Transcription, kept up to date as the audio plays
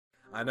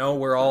I know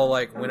we're all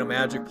like, when a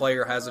Magic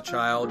player has a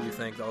child, you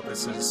think, oh,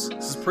 this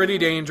is pretty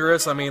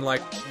dangerous. I mean,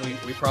 like,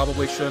 we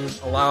probably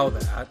shouldn't allow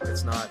that.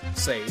 It's not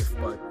safe,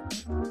 but...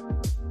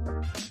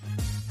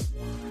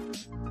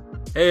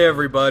 Hey,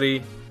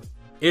 everybody.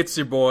 It's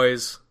your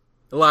boys,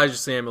 Elijah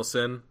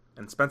Samuelson.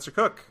 And Spencer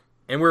Cook.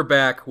 And we're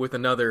back with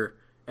another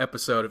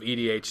episode of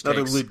EDH Takes.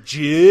 Another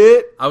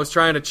legit I was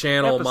trying to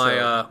channel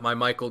episode. my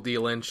Michael D.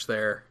 Lynch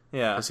there.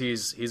 Yeah. Because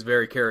he's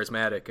very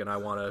charismatic, and I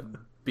want to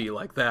be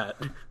like that.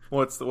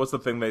 What's the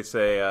thing they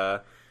say?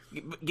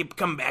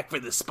 Come back for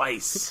the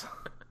spice.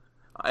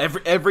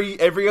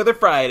 every other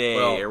Friday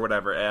or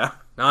whatever. Yeah.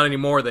 Not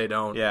anymore. They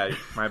don't. Yeah.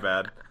 My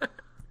bad.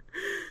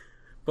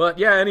 But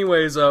yeah.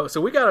 Anyways, so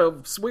we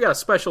got a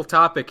special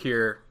topic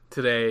here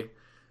today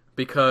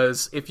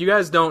because if you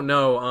guys don't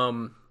know,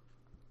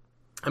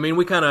 I mean,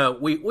 we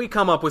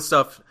come up with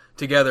stuff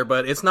together,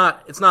 but it's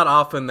not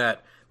often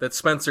that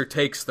Spencer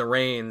takes the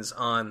reins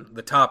on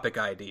the topic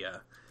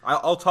idea.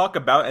 I'll talk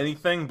about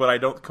anything, but I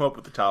don't come up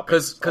with the topic.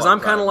 Because I'm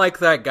kind of like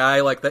that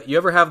guy, like that. You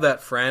ever have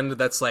that friend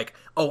that's like,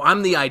 oh,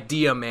 I'm the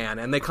idea man,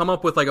 and they come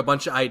up with like a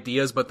bunch of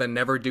ideas, but then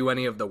never do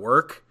any of the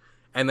work,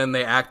 and then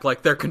they act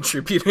like they're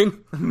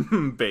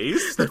contributing.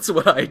 Base? That's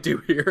what I do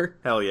here.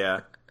 Hell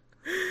yeah.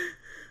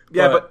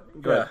 Yeah,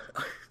 but go ahead.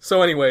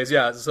 So anyways,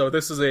 yeah, so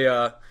this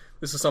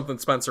is something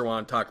Spencer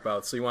wanted to talk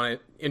about. So you want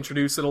to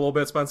introduce it a little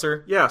bit,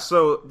 Spencer? Yeah,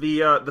 so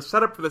the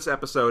setup for this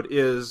episode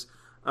is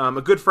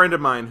a good friend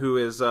of mine who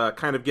is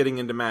kind of getting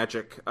into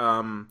Magic,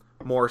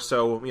 more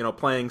so,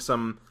 playing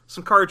some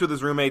cards with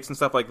his roommates and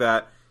stuff like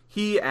that.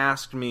 He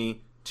asked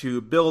me to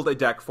build a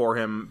deck for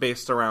him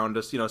based around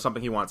just,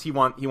 something he wants. He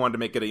wanted to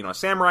make it a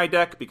samurai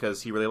deck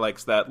because he really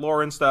likes that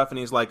lore and stuff, and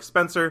he's like,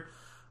 Spencer,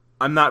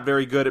 I'm not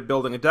very good at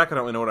building a deck. I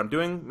don't really know what I'm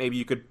doing. Maybe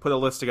you could put a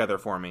list together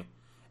for me.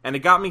 And it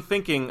got me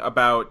thinking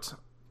about,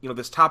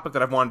 this topic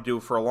that I've wanted to do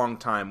for a long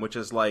time, which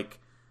is like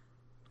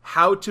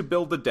how to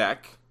build a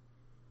deck,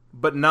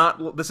 but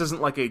this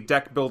isn't like a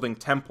deck building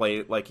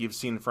template like you've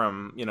seen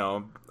from,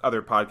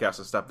 other podcasts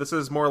and stuff. This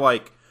is more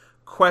like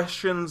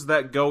questions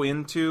that go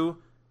into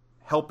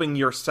helping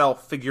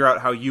yourself figure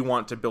out how you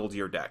want to build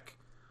your deck.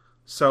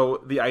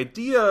 So the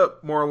idea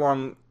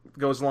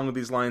goes along with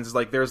these lines is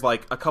like there's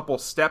like a couple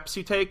steps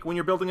you take when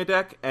you're building a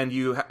deck, and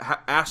you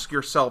ask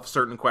yourself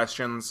certain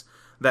questions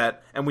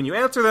and when you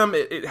answer them,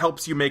 it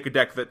helps you make a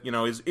deck that,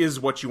 is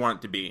what you want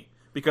it to be.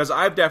 Because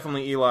I've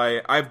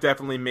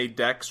definitely made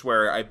decks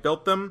where I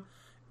built them,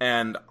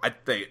 and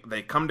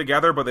they come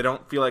together, but they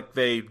don't feel like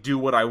they do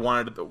what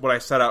I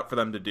set out for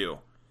them to do.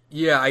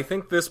 Yeah, I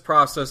think this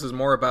process is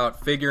more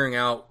about figuring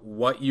out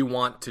what you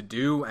want to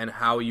do and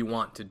how you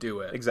want to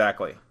do it.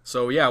 Exactly.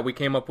 So yeah, we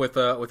came up with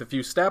a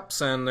few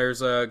steps, and there's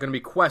going to be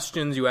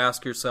questions you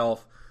ask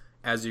yourself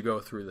as you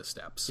go through the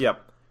steps.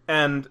 Yep.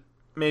 And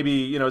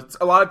maybe,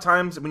 a lot of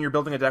times when you're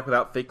building a deck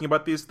without thinking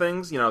about these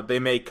things, they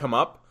may come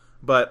up,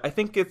 but I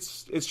think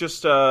it's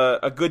just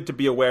a good to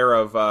be aware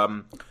of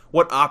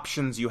what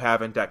options you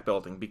have in deck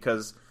building,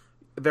 because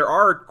there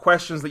are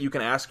questions that you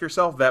can ask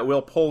yourself that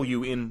will pull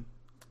you in,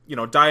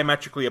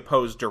 diametrically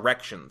opposed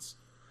directions.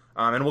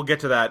 And we'll get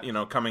to that,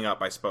 coming up,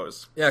 I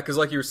suppose. Yeah, because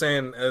like you were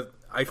saying,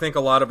 I think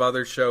a lot of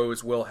other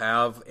shows will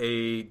have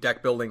a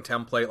deck building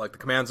template, like the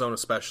Command Zone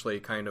especially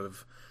kind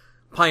of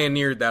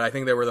pioneered that. I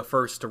think they were the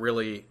first to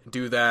really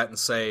do that and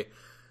say,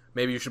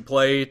 maybe you should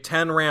play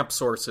 10 ramp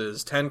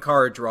sources, 10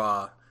 card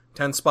draw,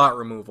 10 spot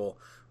removal.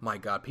 My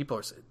God, people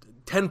are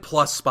 10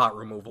 plus spot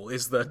removal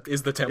is the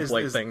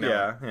template thing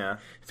now. Yeah.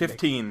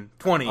 15,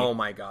 20. Oh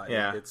my God,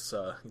 yeah. It's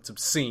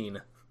obscene.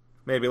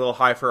 Maybe a little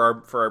high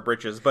for our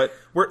britches, but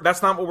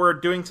that's not what we're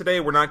doing today.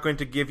 We're not going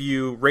to give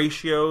you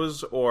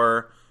ratios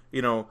or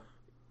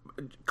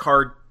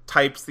card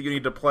types that you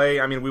need to play.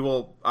 I mean, we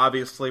will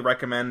obviously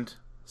recommend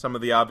some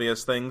of the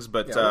obvious things,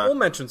 but we'll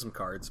mention some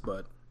cards,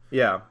 but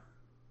yeah.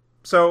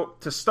 So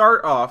to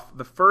start off,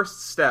 the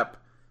first step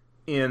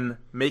in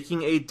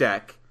making a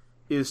deck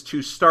is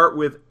to start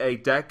with a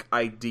deck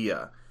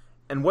idea,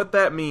 and what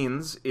that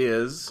means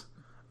is,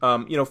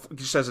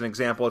 just as an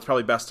example, it's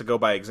probably best to go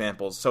by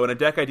examples. So, a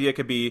deck idea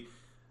could be,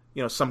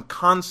 some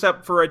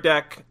concept for a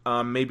deck.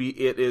 Maybe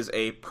it is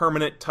a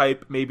permanent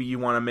type. Maybe you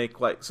want to make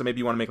like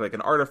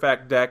an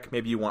artifact deck.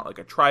 Maybe you want like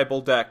a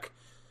tribal deck.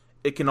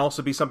 It can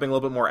also be something a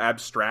little bit more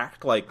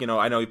abstract. Like,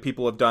 I know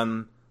people have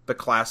done the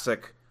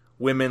classic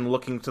women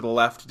looking to the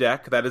left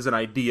deck. That is an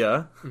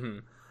idea.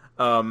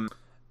 Mm-hmm.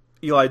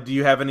 Eli, do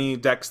you have any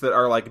decks that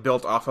are like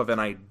built off of an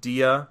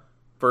idea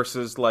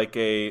versus like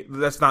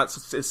that's not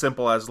as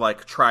simple as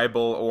like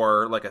tribal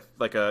or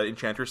like a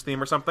Enchantress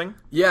theme or something?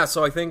 Yeah,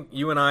 so I think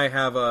you and I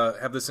have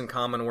this in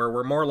common where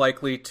we're more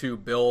likely to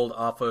build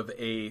off of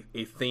a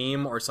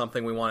theme or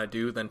something we want to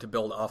do than to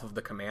build off of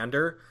the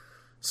commander.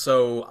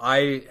 So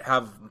I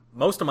have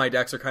most of my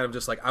decks are kind of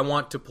just like, I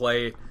want to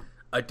play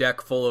a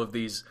deck full of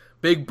these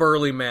big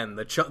burly men,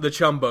 the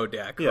Chumbo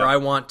deck, or I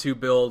want to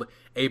build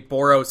a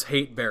Boros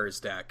Hate Bears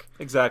deck.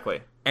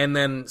 Exactly. And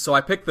then, so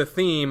I pick the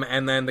theme,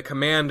 and then the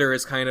commander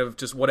is kind of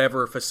just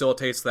whatever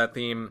facilitates that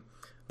theme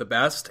the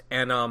best.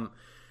 And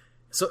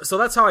So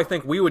that's how I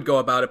think we would go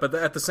about it. But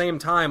at the same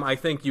time, I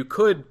think you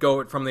could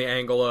go from the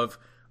angle of,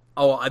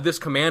 oh, this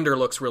commander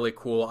looks really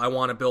cool. I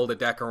want to build a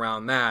deck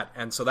around that,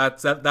 and so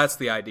that's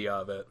the idea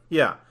of it.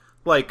 Yeah,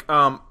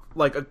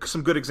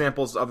 some good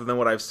examples other than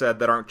what I've said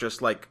that aren't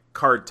just like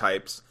card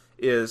types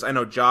is I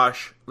know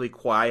Josh Lee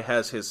Kwai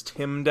has his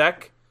Tim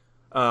deck.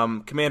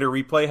 Commander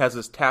Replay has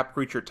his tap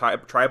creature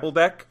tribal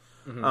deck.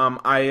 Mm-hmm.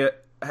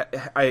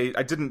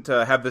 I didn't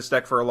have this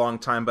deck for a long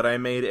time, but I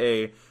made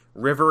a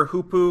River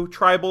Hoopu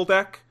tribal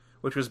deck,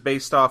 which was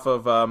based off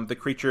of the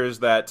creatures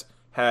that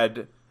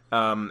had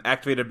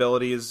activated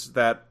abilities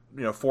that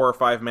 4 or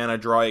 5 mana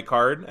draw a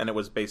card, and it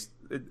was based,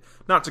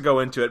 not to go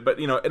into it, but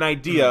an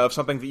idea of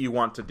something that you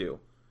want to do.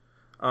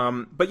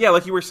 But yeah,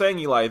 like you were saying,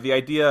 Eli, the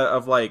idea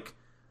of like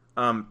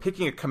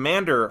picking a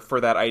commander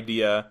for that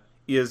idea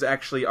is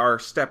actually our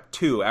step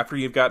 2. After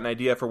you've got an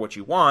idea for what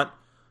you want,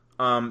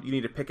 you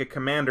need to pick a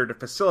commander to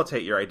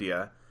facilitate your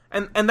idea.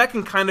 And that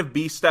can kind of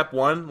be step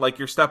 1. Like,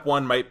 your step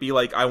 1 might be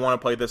like, I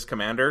want to play this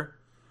commander.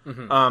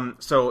 Mm-hmm.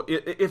 So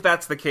if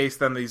that's the case,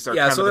 then these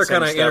are so they're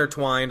kind of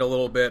intertwined a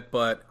little bit,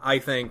 but I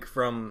think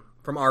from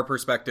our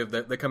perspective,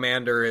 that the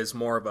commander is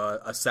more of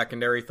a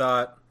secondary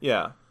thought.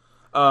 Yeah.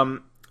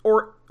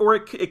 Or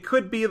it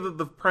could be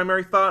the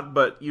primary thought,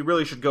 but you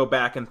really should go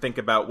back and think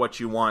about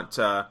what you want.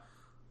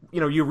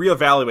 You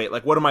reevaluate,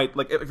 like, what am I,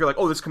 like, if you're like,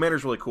 oh, this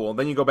commander's really cool,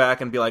 then you go back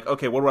and be like,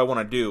 okay, what do I want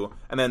to do?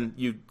 And then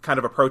you kind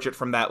of approach it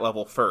from that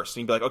level first.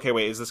 And you'd be like, okay,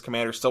 wait, is this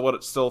commander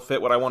still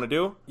fit what I want to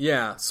do?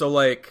 Yeah, so,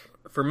 like,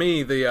 for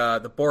me,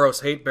 the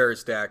Boros Hate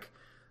Bears deck,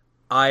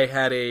 I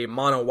had a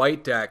mono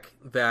white deck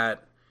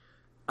that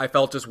I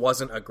felt just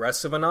wasn't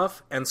aggressive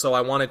enough, and so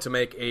I wanted to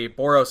make a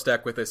Boros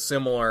deck with a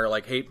similar,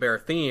 like, Hate Bear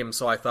theme,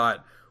 so I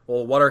thought,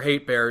 well, what are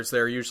Hate Bears?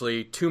 They're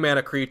usually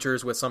 2-mana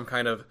creatures with some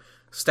kind of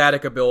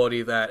static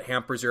ability that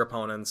hampers your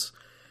opponents,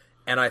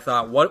 and I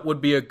thought, what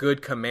would be a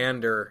good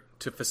commander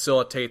to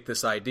facilitate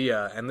this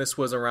idea? And this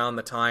was around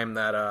the time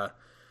that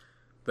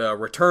the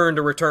Return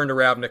to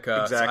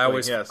Ravnica. Exactly. I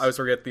always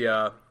forget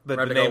the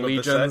Ravnica name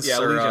Allegiance. Of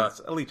the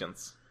set. Yeah,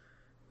 Allegiance.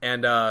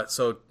 And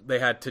so they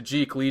had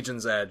Tajik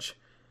Legion's Edge,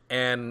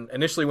 and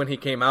initially when he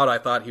came out, I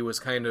thought he was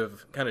kind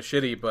of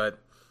shitty, but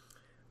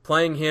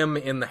playing him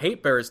in the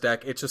Hate Bears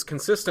deck, it's just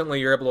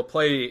consistently you're able to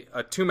play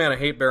a 2-mana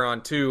Hate Bear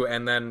on 2,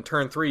 and then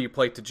turn 3 you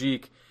play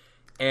Tajik,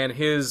 and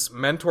his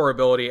Mentor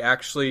ability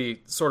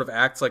actually sort of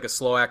acts like a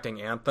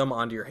slow-acting Anthem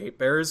onto your Hate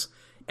Bears,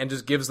 and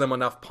just gives them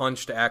enough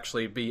punch to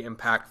actually be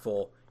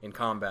impactful in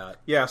combat.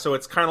 Yeah, so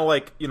it's kind of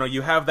like,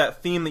 you have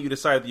that theme that you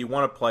decide that you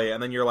want to play,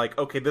 and then you're like,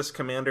 okay, this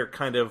commander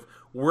kind of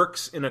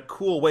works in a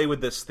cool way with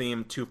this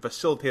theme to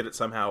facilitate it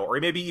somehow, or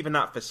maybe even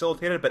not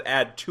facilitate it, but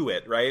add to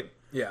it, right?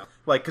 Yeah.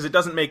 Like, because it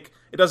doesn't make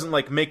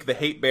the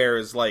Hate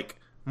Bears, like,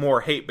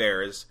 more Hate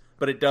Bears,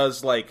 but it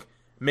does, like,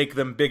 make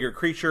them bigger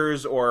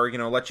creatures, or,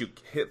 let you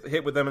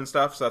hit with them and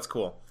stuff, so that's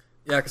cool.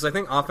 Yeah, because I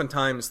think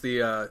oftentimes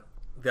the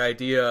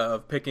idea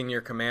of picking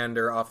your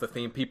commander off the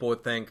theme, people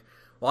would think,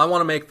 well, I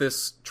want to make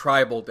this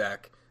tribal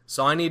deck,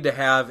 so I need to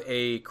have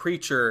a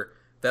creature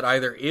that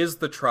either is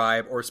the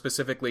tribe or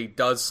specifically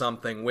does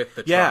something with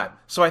the tribe. Yeah,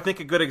 so I think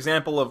a good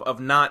example of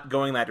not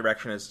going that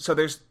direction is, so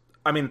there's,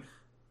 I mean,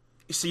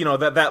 so,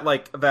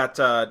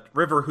 that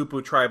River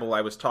Hoopu tribal I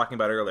was talking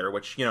about earlier,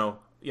 which,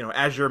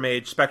 Azure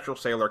Mage, Spectral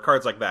Sailor,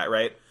 cards like that,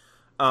 right?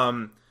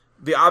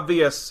 The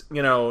obvious,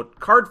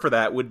 card for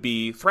that would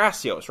be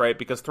Thrasios, right?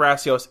 Because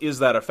Thrasios is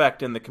that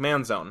effect in the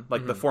command zone,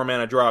 like the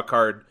 4-mana draw a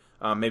card,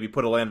 maybe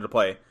put a land into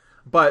play.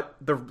 But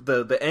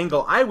the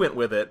angle I went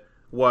with it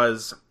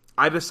was,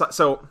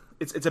 so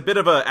it's a bit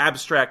of an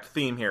abstract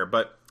theme here,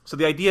 but so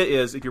the idea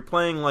is if you're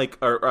playing like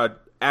a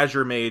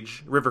Azure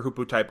Mage River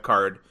Hoopu type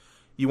card,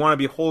 you want to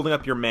be holding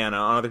up your mana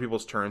on other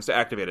people's turns to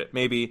activate it.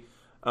 Maybe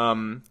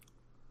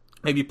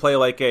play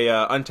like a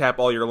untap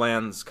all your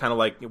lands, kind of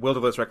like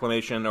Wilderness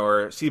Reclamation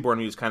or Seaborn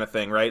Muse kind of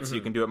thing, right? Mm-hmm. So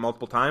you can do it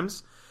multiple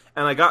times.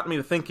 And it got me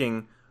to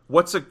thinking,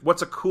 what's a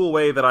cool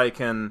way that I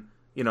can,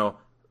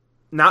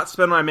 not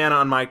spend my mana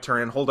on my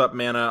turn and hold up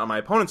mana on my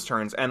opponent's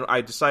turns? And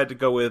I decided to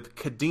go with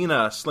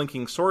Kadena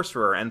Slinking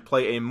Sorcerer and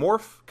play a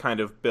morph kind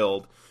of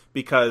build,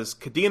 because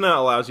Kadena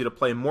allows you to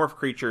play morph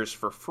creatures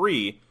for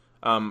free,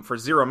 for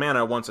 0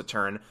 mana once a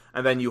turn,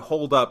 and then you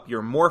hold up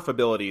your morph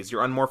abilities,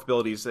 your unmorph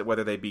abilities,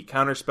 whether they be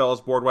counter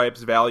spells, board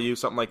wipes, value,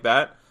 something like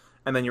that,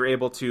 and then you're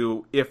able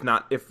to, if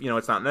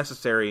it's not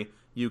necessary,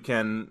 you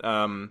can,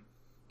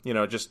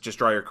 just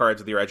draw your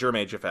cards with your Azure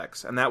Mage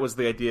effects. And that was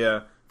the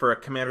idea for a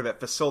commander that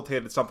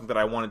facilitated something that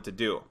I wanted to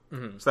do.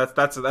 Mm-hmm. So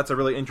that's a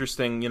really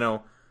interesting,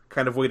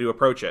 kind of way to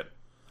approach it.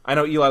 I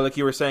know, Eli, like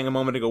you were saying a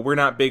moment ago, we're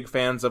not big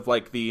fans of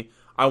like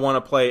I want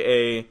to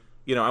play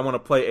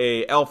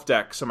a elf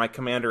deck, so my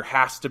commander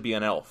has to be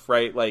an elf,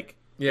 right? Like,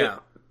 yeah.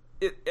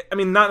 I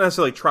mean, not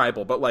necessarily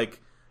tribal, but like,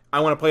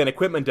 I want to play an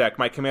equipment deck,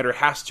 my commander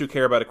has to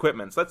care about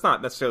equipments. That's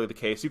not necessarily the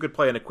case. You could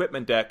play an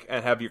equipment deck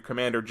and have your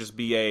commander just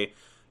be a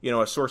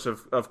source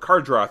of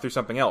card draw through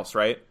something else,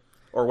 right?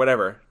 Or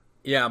whatever.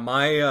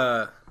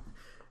 Yeah,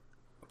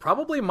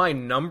 probably my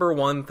number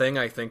one thing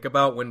I think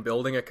about when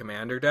building a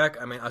commander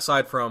deck, I mean,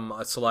 aside from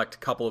a select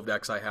couple of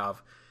decks I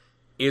have,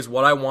 is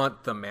what I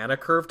want the mana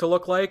curve to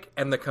look like,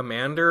 and the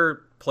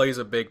commander plays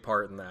a big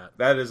part in that.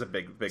 That is a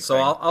big thing. So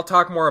I'll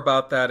talk more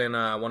about that in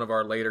one of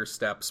our later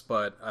steps,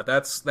 but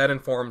that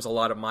informs a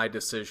lot of my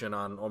decision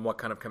on what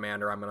kind of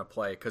commander I'm going to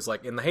play. Because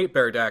like in the Hate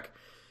Bear deck,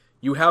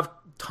 you have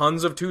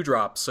tons of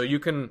 2-drops, so you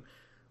can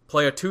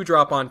play a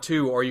 2-drop on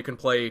 2, or you can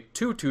play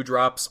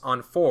 2-drops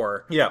on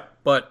 4. Yeah.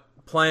 But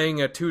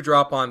playing a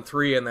 2-drop on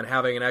 3 and then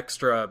having an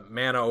extra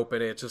mana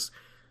open, it just...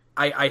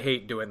 I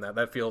hate doing that.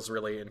 That feels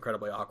really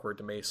incredibly awkward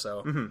to me,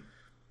 so... Mm-hmm.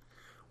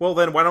 Well,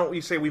 then, why don't we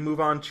say we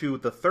move on to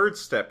the third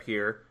step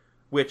here,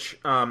 which...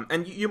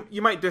 and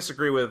you might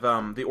disagree with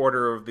the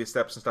order of the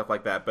steps and stuff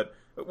like that, but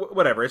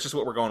whatever, it's just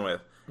what we're going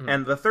with. Mm-hmm.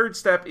 And the third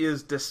step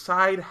is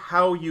decide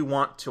how you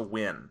want to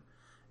win.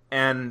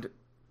 And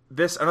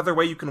this, another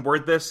way you can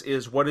word this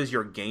is, what is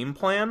your game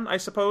plan, I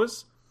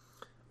suppose?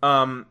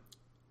 Some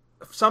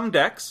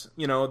decks,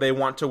 they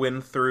want to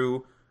win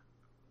through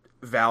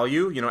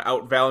value,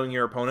 outvaluing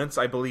your opponents.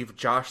 I believe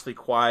Josh Lee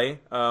Kwai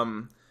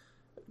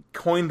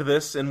coined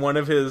this in one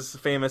of his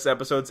famous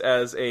episodes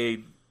as a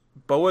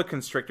boa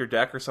constrictor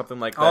deck or something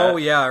like that. Oh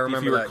yeah, I remember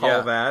if you that.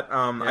 recall that.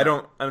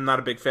 I'm not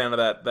a big fan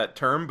of that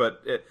term,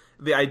 but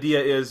the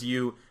idea is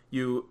you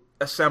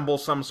assemble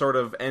some sort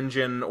of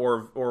engine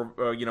or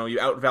you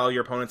outvalue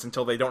your opponents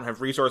until they don't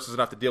have resources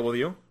enough to deal with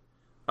you.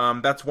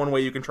 That's one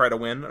way you can try to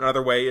win.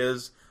 Another way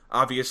is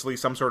obviously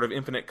some sort of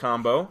infinite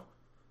combo.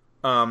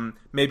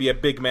 Maybe a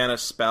big mana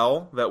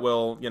spell that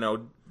will,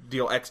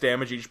 deal X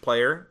damage each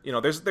player.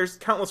 There's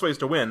countless ways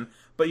to win,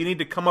 but you need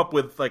to come up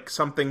with like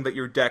something that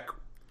your deck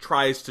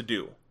tries to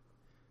do.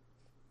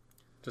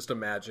 Just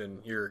imagine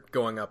you're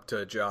going up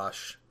to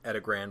Josh at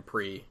a Grand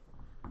Prix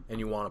and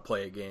you want to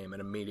play a game, and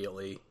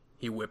immediately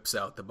he whips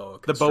out the boa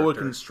constrictor. The boa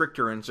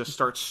constrictor and just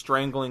starts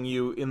strangling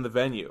you in the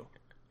venue.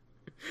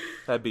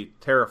 That'd be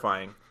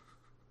terrifying.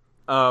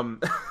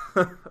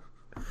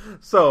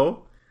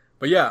 So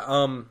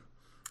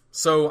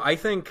I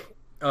think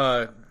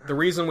the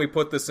reason we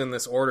put this in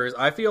this order is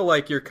I feel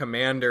like your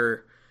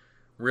commander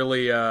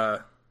really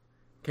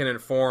can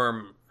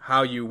inform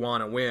how you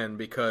want to win,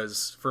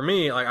 because for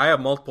me, like, I have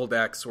multiple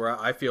decks where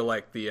I feel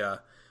like the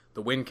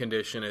win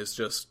condition is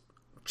just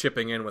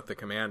chipping in with the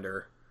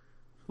commander.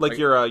 Like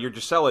your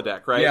Gisela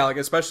deck, right? Yeah, like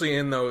especially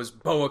in those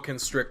boa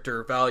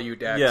constrictor value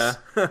decks.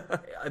 Yeah.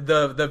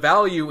 the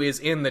value is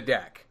in the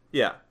deck.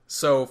 Yeah.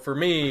 So for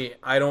me,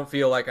 I don't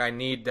feel like I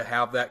need to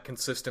have that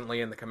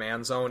consistently in the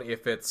command zone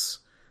if it's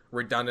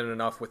redundant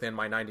enough within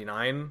my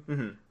 99.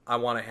 Mm-hmm. I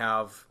want to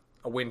have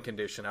a win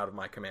condition out of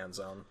my command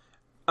zone.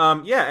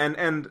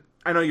 And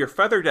I know your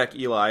feather deck,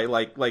 Eli,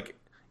 like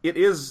it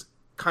is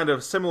kind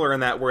of similar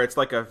in that, where it's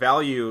like a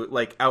value,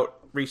 like out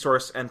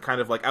resource and kind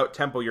of like out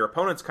tempo your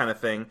opponents kind of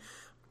thing.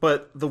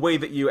 But the way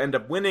that you end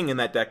up winning in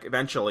that deck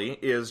eventually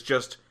is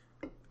just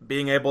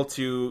being able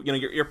to,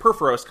 your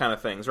Perforos kind of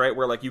things, right?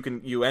 Where like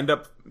you end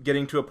up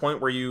getting to a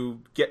point where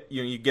you get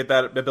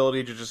that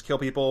ability to just kill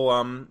people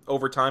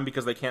over time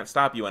because they can't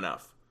stop you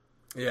enough.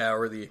 Yeah,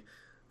 or the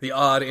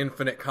odd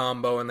infinite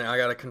combo, and I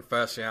gotta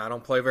confess, I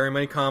don't play very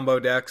many combo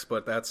decks,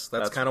 but that's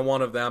kind of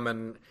one of them,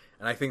 and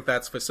I think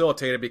that's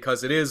facilitated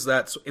because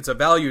it's a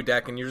value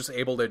deck, and you're just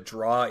able to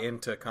draw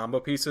into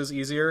combo pieces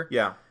easier.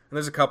 Yeah. And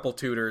there's a couple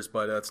tutors,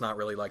 but that's not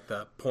really like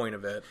the point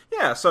of it.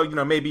 Yeah, so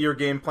maybe your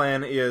game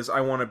plan is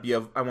I want to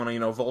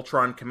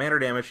Voltron commander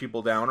damage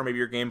people down, or maybe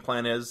your game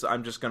plan is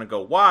I'm just going to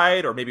go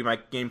wide, or maybe my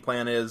game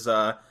plan is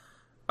do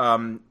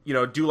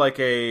like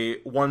a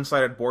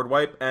one-sided board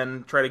wipe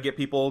and try to get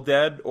people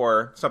dead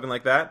or something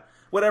like that.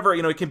 Whatever,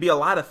 it can be a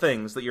lot of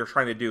things that you're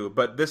trying to do,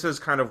 but this is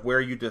kind of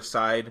where you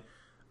decide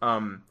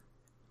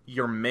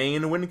your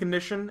main win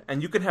condition,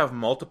 and you can have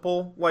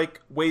multiple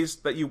like ways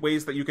that you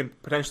can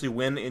potentially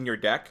win in your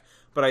deck,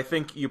 but I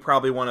think you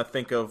probably want to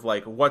think of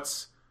like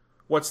what's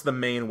the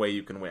main way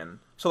you can win.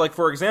 So like,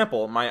 for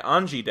example, my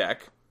Anji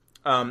deck,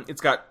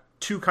 it's got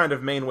two kind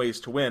of main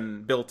ways to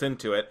win built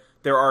into it.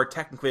 There are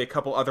technically a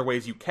couple other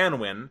ways you can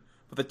win,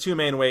 but the two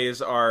main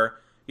ways are,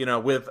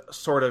 with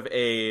sort of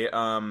a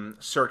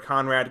Sir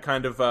Conrad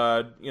kind of,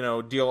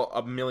 deal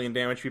a million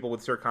damage people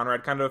with Sir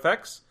Conrad kind of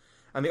effects.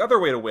 And the other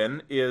way to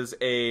win is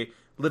a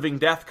Living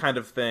Death kind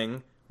of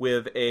thing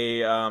with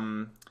a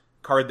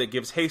card that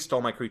gives haste to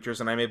all my creatures,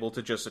 and I'm able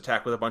to just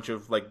attack with a bunch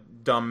of like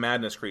dumb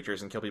madness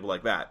creatures and kill people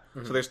like that.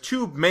 Mm-hmm. So there's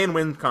two main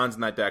win cons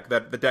in that deck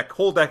that the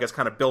whole deck is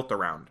kind of built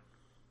around.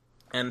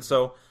 And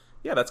so,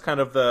 yeah, that's kind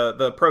of the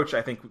approach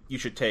I think you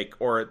should take,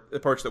 or the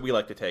approach that we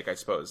like to take, I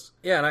suppose.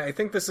 Yeah, and I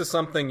think this is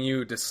something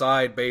you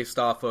decide based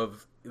off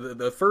of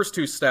the first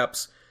two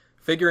steps,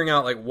 figuring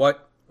out like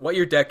what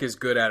your deck is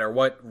good at, or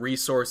what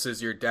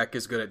resources your deck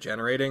is good at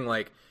generating.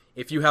 Like,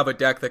 if you have a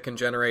deck that can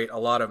generate a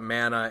lot of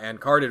mana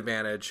and card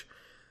advantage,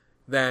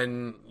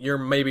 then you're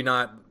maybe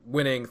not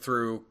winning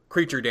through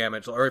creature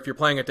damage. Or if you're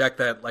playing a deck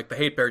that, like the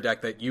Hate Bear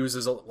deck, that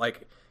uses,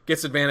 like,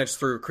 gets advantage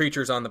through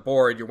creatures on the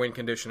board, your win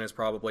condition is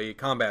probably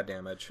combat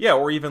damage. Yeah,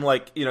 or even,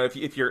 like,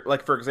 if you're,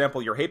 like, for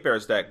example, your Hate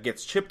Bear's deck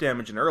gets chip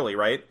damage in early,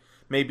 right?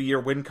 Maybe your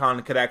win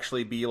con could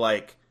actually be,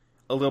 like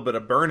a little bit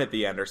of burn at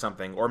the end or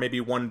something, or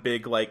maybe one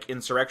big like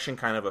insurrection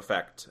kind of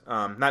effect.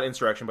 Not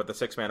insurrection, but the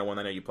 6-mana one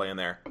I know you play in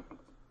there.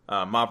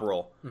 Mob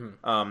roll.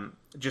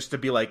 Just to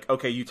be like,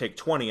 okay, you take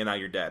 20 and now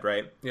you're dead,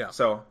 right? Yeah.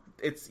 So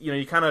it's,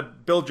 you kind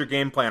of build your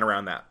game plan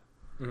around that.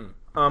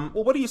 Well,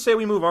 what do you say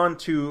we move on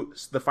to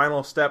the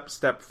final step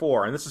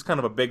 4? And this is kind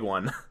of a big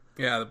one.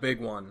 Yeah, the big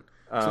one.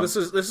 So this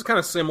is kind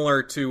of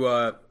similar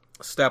to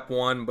step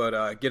 1,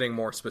 but getting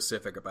more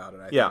specific about it,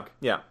 I think.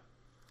 Yeah.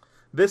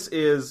 This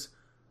is,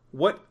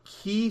 what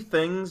key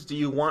things do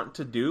you want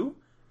to do,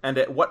 and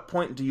at what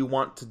point do you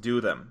want to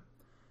do them?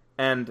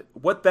 And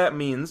what that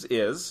means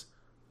is,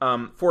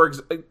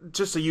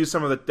 just to use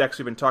some of the decks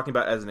we've been talking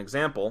about as an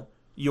example,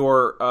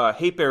 your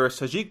Hate Bearer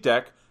Tajik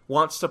deck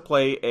wants to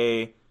play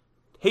a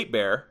Hate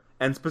Bear,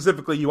 and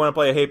specifically you want to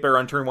play a Hate Bear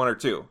on turn 1 or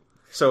 2.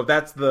 So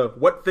that's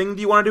what thing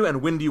do you want to do,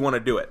 and when do you want to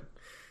do it?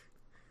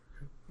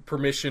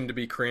 Permission to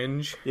be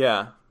cringe.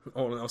 Yeah.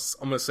 Oh, I'm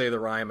going to say the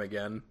rhyme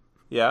again.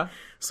 Yeah?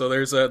 So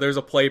there's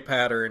a play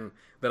pattern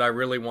that I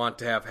really want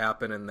to have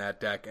happen in that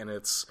deck, and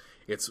it's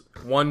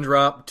 1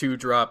 drop, 2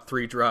 drop,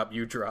 3 drop,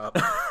 you drop.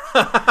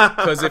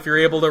 Because if you're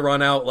able to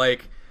run out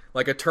like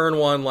a turn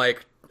 1,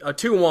 like a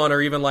 2/1,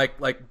 or even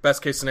like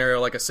best case scenario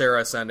like a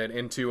Sarah Ascendant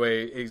into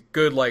a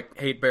good like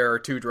Hate Bear or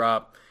 2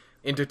 drop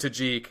into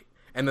Tajik,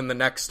 and then the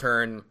next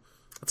turn,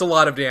 it's a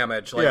lot of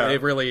damage. Like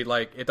it really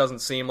it doesn't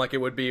seem like it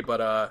would be,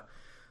 but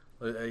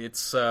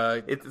it's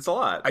a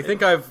lot. I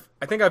think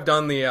I've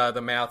done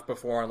the math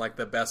before on like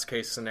the best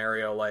case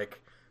scenario,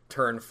 like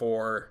turn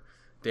 4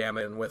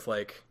 damage, and with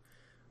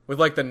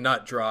the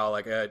nut draw,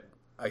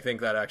 I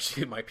think that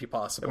actually might be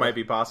possible. It might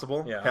be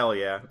possible? Yeah. Hell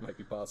yeah. It might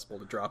be possible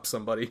to drop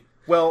somebody.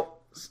 Well,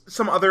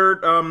 some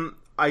other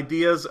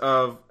ideas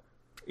of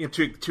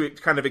to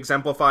kind of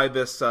exemplify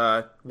this,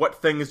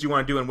 what things do you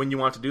want to do and when you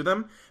want to do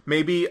them.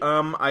 Maybe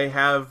I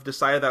have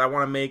decided that I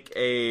want to make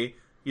a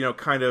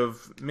kind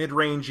of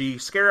mid-rangey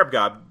Scarab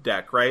God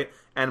deck, right?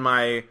 And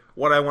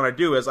what I want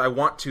to do is I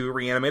want to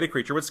reanimate a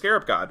creature with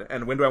Scarab God.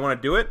 And when do I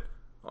want to do it?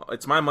 Well,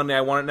 it's my Monday,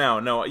 I want it now.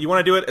 No, you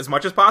want to do it as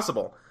much as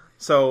possible.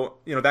 So,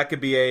 that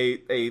could be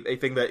a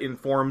thing that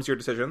informs your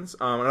decisions.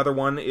 Another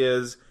one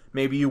is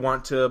maybe you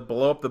want to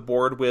blow up the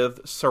board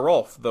with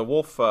Sarulf, the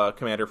wolf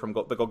commander from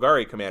the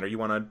Golgari commander. You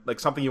want to,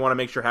 something you want to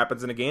make sure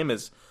happens in a game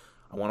is,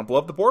 I want to blow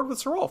up the board with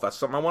Sarulf. That's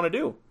something I want to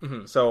do.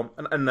 Mm-hmm. So,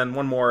 and then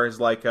one more is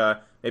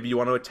maybe you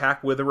want to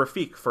attack with a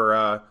Rafik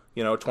for,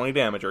 20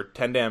 damage or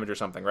 10 damage or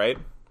something, right?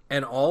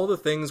 And all the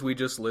things we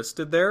just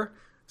listed there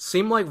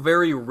seem like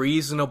very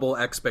reasonable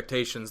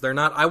expectations. They're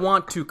not, I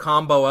want to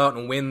combo out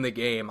and win the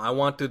game. I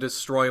want to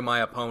destroy my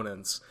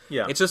opponents.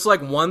 Yeah. It's just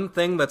like one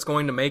thing that's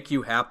going to make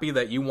you happy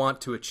that you want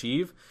to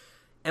achieve.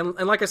 And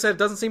like I said, it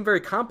doesn't seem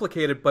very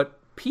complicated, but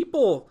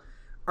people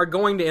are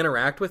going to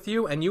interact with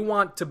you, and you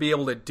want to be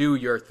able to do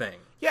your thing.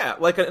 Yeah,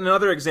 like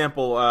another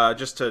example,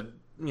 just to,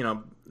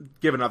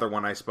 give another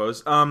one, I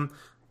suppose.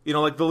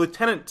 Like the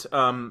lieutenant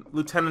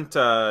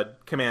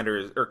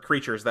commanders or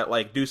creatures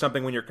that do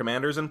something when your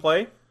commander's in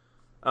play.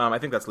 I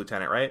think that's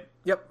lieutenant, right?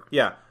 Yep.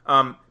 Yeah.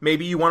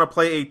 Maybe you want to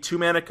play a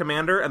 2-mana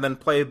commander and then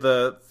play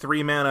the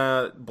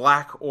 3-mana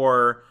black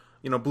or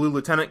blue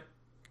lieutenant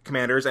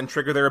commanders and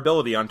trigger their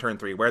ability on turn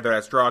 3, whether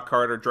that's draw a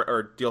card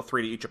or deal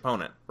 3 to each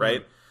opponent,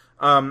 right?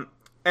 Mm-hmm.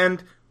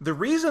 And the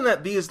reason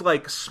that these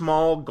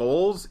small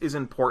goals is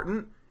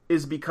important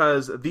is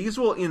because these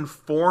will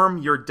inform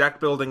your deck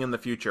building in the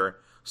future.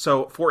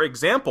 So, for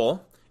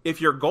example, if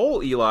your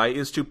goal, Eli,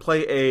 is to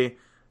play a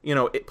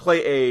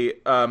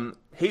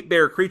Hate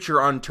Bear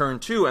creature on turn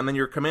 2 and then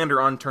your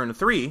commander on turn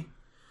 3,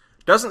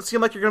 doesn't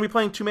seem like you're going to be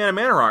playing 2-mana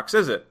Mana Rocks,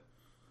 is it?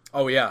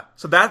 Oh, yeah.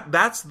 So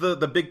that's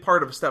the big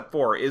part of step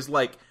 4, is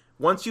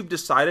once you've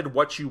decided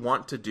what you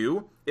want to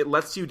do, it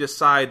lets you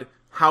decide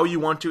how you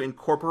want to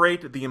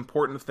incorporate the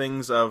important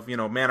things of,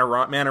 mana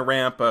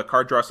ramp,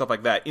 card draw, stuff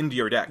like that into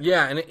your deck.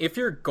 Yeah, and if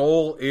your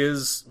goal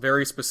is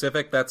very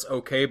specific, that's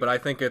okay, but I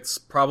think it's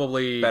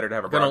probably better to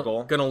have a broad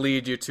goal. Going to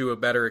lead you to a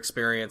better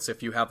experience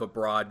if you have a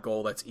broad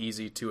goal that's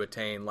easy to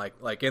attain,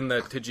 like in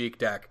the Tajik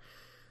deck.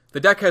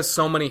 The deck has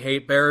so many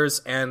Hate Bears,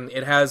 and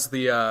it has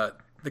the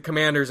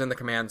commanders in the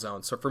command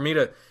zone. So for me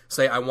to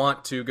say I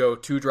want to go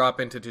 2-drop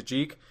into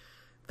Tajik,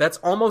 that's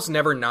almost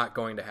never not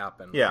going to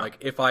happen. Yeah.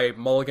 If I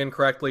mulligan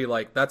correctly,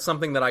 that's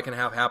something that I can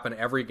have happen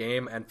every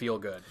game and feel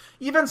good.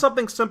 Even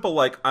something simple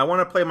like, I want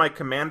to play my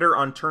commander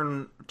on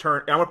turn.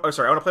 I want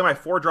to play my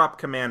 4-drop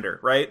commander,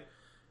 right?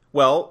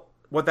 Well,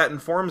 what that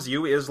informs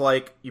you is,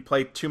 you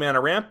play 2-mana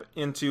ramp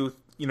into,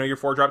 your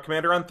 4-drop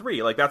commander on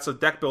 3. That's a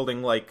deck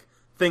building,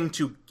 thing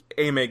to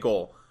aim a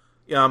goal.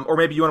 Or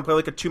maybe you want to play,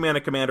 a 2-mana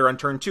commander on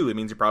turn 2. It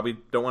means you probably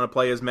don't want to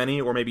play as many,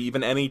 or maybe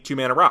even any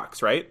 2-mana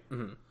rocks, right?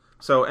 Mm-hmm.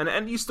 So,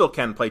 and you still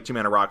can play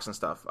 2-mana rocks and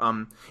stuff.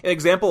 An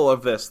example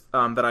of this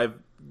that I've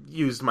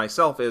used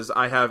myself is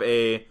I have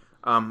a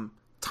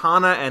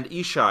Tana and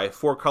Ishai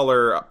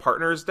 4-color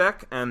partners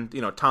deck, and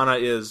Tana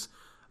is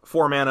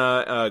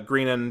 4-mana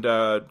green and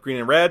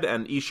red,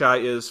 and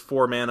Ishai is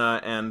 4-mana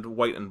and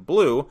white and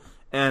blue.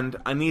 And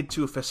I need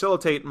to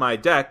facilitate my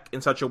deck in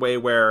such a way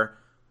where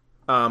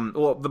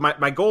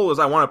my goal is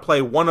I want to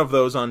play one of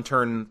those on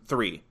turn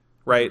 3,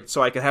 right?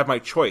 So I can have my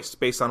choice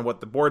based on what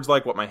the board's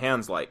like, what my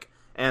hand's like.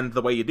 And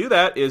the way you do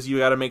that is you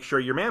got to make sure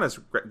your mana's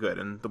good.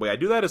 And the way I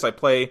do that is I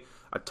play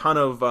a ton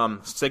of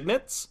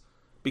signets,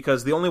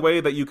 because the only way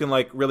that you can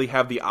like really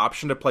have the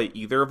option to play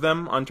either of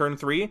them on turn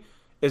 3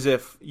 is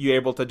if you're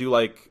able to do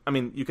like, I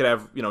mean, you could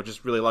have, you know,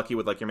 just really lucky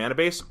with like your mana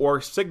base,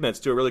 or signets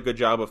do a really good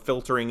job of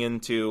filtering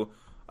into,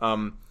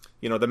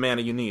 you know, the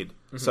mana you need.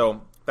 Mm-hmm.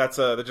 So that's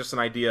just an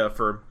idea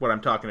for what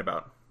I'm talking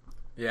about.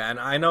 Yeah, and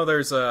I know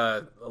there's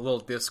a little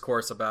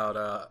discourse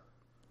about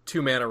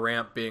 2-mana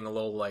ramp being a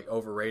little like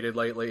overrated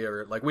lately,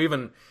 or like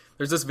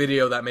there's this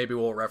video that maybe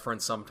we'll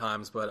reference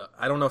sometimes, but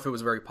I don't know if it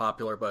was very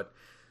popular. But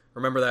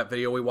remember that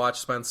video we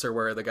watched, Spencer,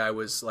 where the guy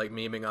was like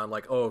memeing on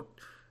like, oh,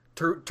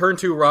 turn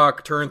 2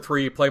 rock, turn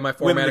 3 play my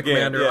 4-mana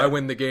commander, I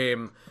win the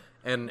game,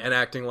 and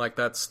acting like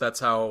that's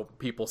how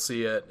people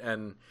see it,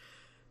 and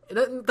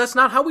that's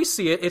not how we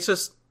see it. It's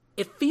just,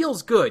 it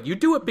feels good. You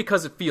do it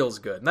because it feels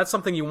good, and that's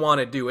something you want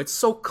to do. It's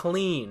so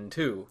clean,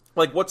 too.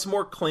 Like, what's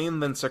more clean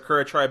than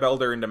Sakura Tribe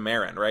Elder into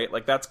Marin, right?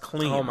 Like, that's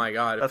clean. Oh my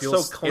god, that's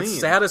so clean. It's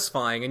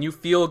satisfying, and you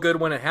feel good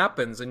when it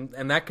happens,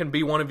 and that can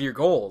be one of your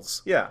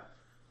goals. Yeah.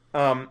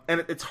 And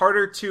it's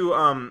harder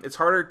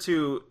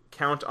to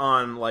count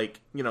on,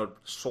 like, you know,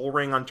 Soul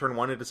Ring on turn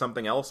 1 into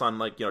something else on,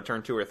 like, you know,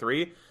 turn 2 or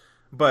 3,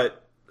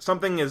 but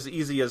something as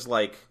easy as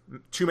like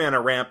 2-mana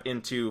ramp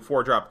into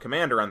 4-drop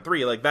commander on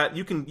 3, like that,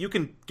 you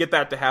can get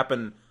that to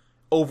happen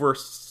over,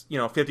 you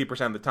know,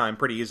 50% of the time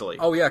pretty easily.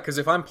 Oh yeah, because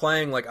if I'm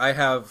playing, like, I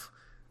have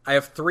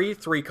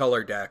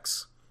 3-color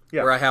decks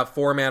where I have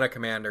 4-mana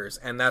commanders,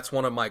 and that's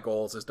one of my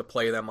goals, is to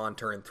play them on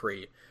turn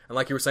 3. And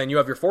like you were saying, you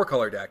have your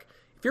 4-color deck.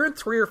 If you're in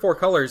 3 or 4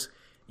 colors,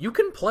 you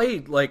can play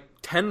like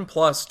 10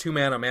 plus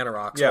 2-mana mana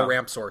rocks or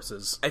ramp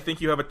sources. I think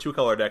you have a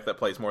 2-color deck that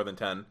plays more than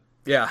 10.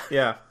 Yeah.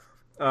 Yeah.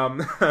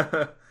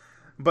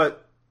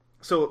 But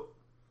so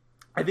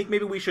I think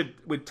maybe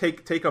we'd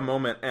take a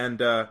moment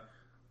and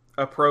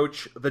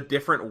approach the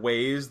different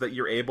ways that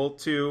you're able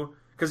to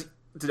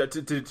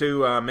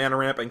mana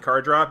ramp and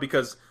card draw,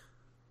 because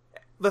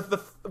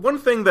the one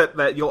thing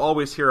that you'll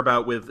always hear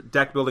about with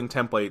deck building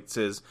templates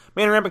is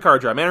mana ramp and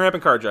card draw, mana ramp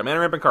and card draw, mana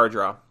ramp and card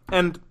draw.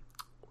 And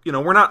you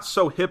know, we're not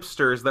so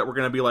hipsters that we're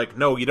going to be like,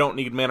 no, you don't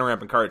need mana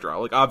ramp and card draw.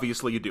 Like,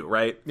 obviously you do,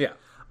 right? Yeah.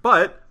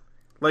 But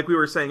like we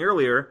were saying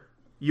earlier,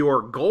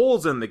 your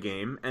goals in the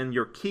game and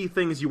your key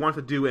things you want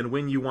to do and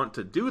when you want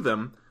to do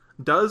them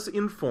does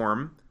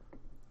inform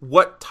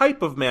what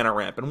type of mana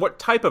ramp and what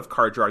type of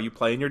card draw you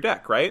play in your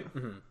deck, right?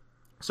 Mm-hmm.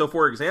 So,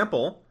 for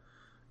example,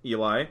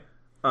 Eli,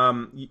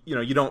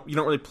 you don't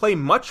really play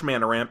much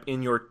mana ramp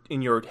in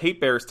your Hate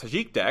Bears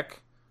Tajik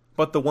deck,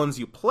 but the ones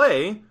you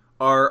play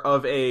are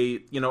of a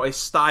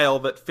style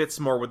that fits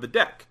more with the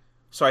deck.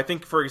 So I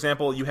think, for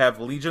example, you have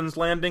Legion's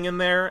Landing in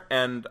there,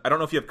 and I don't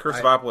know if you have Curse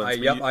of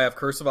Opulence. I have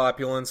Curse of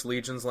Opulence,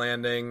 Legion's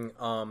Landing,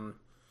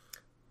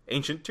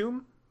 Ancient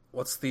Tomb?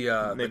 What's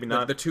the maybe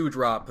not the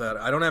 2-drop that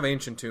I don't have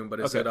Ancient Tomb, but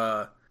is it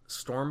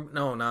Storm?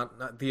 No,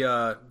 not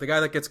the guy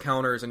that gets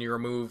counters and you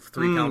remove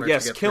 3 counters.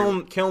 Yes, to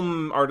get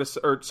Kiln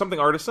Artisan or something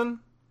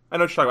Artisan. I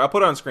know what you're talking about. I'll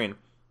put it on screen.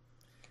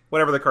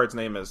 Whatever the card's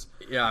name is.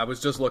 Yeah, I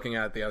was just looking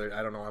at the other.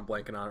 I don't know. I'm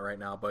blanking on it right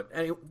now, but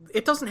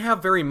it doesn't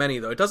have very many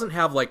though. It doesn't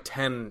have like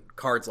 10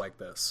 cards like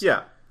this.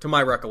 Yeah, to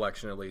my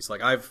recollection at least.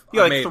 Like I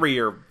made 3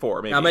 or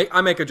 4 maybe.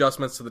 I make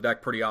adjustments to the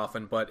deck pretty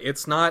often, but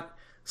it's not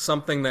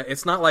something that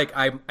it's not like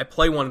I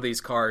play one of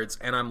these cards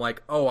and I'm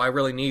like, oh, I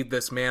really need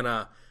this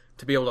mana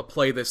to be able to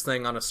play this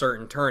thing on a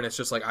certain turn. It's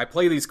just like I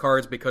play these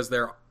cards because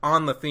they're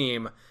on the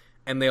theme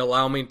and they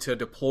allow me to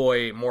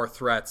deploy more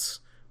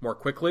threats more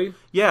quickly.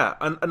 Yeah,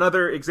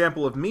 another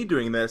example of me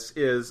doing this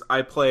is I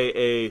have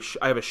a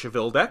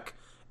Cheville deck,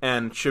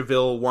 and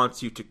Cheville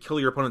wants you to kill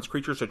your opponent's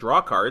creatures to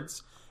draw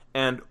cards,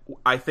 and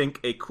I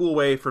think a cool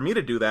way for me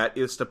to do that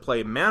is to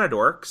play Mana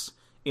Dorks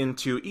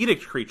into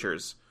Edict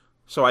creatures.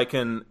 So I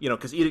can,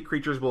 because Edict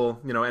creatures will,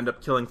 end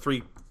up killing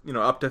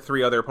up to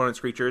 3 other opponent's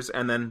creatures,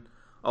 and then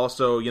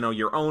also,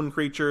 your own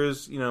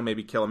creatures,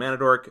 maybe kill a Mana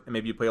Dork, and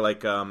maybe you play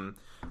like,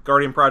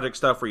 Guardian Project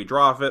stuff where you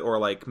draw off it, or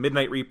like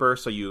Midnight Reaper,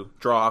 so you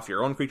draw off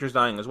your own creatures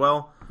dying as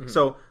well. Mm-hmm.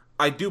 So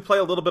I do play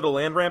a little bit of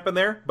land ramp in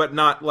there, but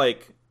not really.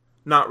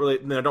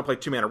 Don't play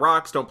 2-mana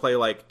rocks. Don't play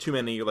like too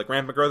many like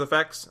rampant growth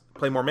effects.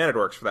 Play more Mana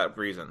Dorks for that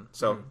reason.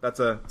 So it's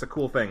a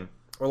cool thing.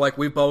 Or like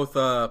we both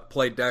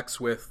played decks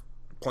with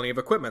plenty of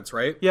equipments,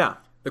 right? Yeah.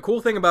 The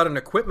cool thing about an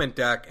equipment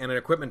deck and an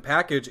equipment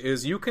package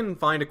is you can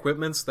find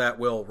equipments that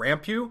will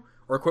ramp you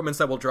or equipments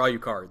that will draw you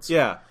cards.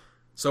 Yeah.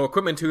 So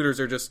equipment tutors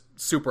are just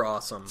super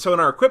awesome. So in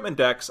our equipment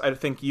decks, I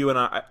think you and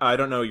I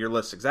don't know your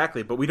list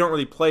exactly, but we don't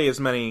really play as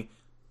many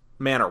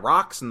mana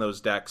rocks in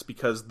those decks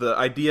because the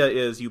idea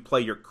is you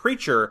play your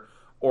creature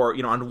or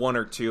on 1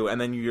 or 2, and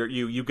then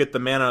you get the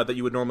mana that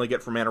you would normally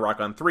get from Mana Rock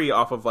on 3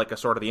 off of like a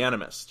Sword of the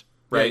Animist,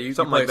 right? Yeah,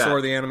 something you play like that. Sword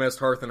of the Animist,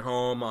 Hearth and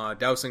Home,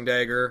 Dousing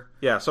Dagger.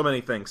 Yeah, so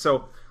many things.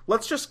 So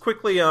let's just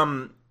quickly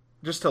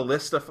just to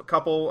list a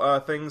couple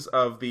things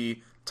of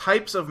the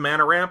types of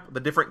mana ramp, the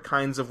different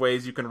kinds of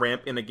ways you can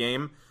ramp in a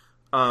game,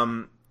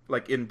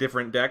 like in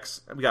different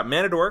decks. We got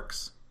Mana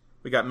Dorks,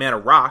 We got mana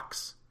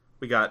rocks.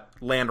 We got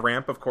land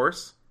ramp, of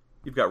course.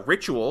 You've got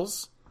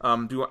rituals.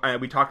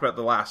 We talked about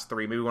the last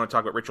three. Maybe we want to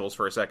talk about rituals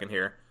for a second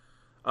here.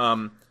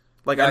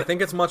 I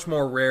think it's much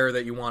more rare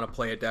that you want to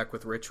play a deck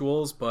with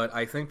rituals, but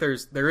I think there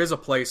is a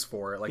place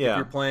for it. Like if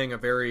you're playing a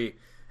very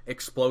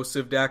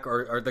explosive deck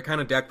or the kind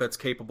of deck that's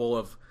capable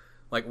of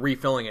like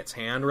refilling its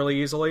hand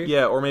really easily.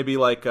 Yeah, or maybe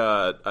like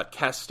a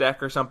Kess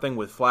deck or something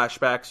with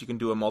flashbacks. You can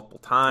do it multiple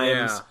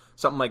times. Yeah.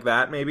 Something like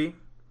that, maybe.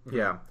 Mm-hmm.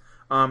 Yeah.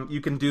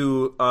 You can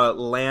do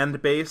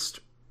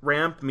land-based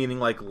ramp, meaning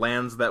like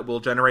lands that will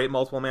generate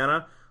multiple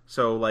mana.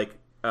 So like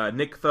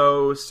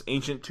Nykthos,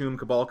 Ancient Tomb,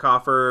 Cabal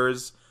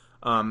Coffers,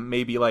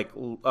 maybe like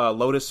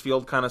Lotus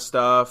Field kind of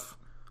stuff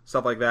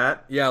like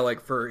that. Yeah,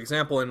 like for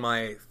example, in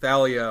my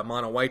Thalia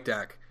mono white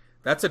deck,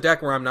 that's a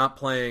deck where I'm not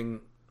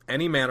playing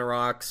any mana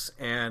rocks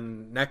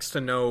and next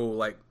to no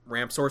like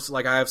ramp sources.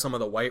 Like I have some of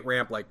the white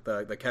ramp, like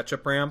the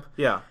ketchup ramp.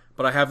 Yeah.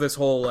 But I have this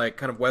whole like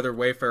kind of Weathered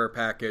Wayfarer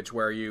package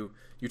where you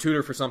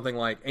tutor for something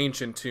like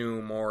Ancient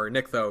Tomb or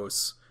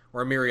Nykthos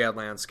or a Myriad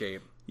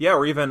Landscape. Yeah,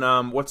 or even,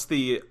 I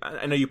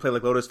know you play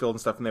like Lotus Field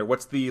and stuff in there.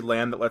 What's the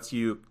land that lets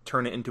you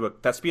turn it into a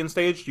Thespian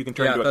stage? You can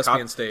turn it into a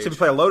Thespian stage. So if you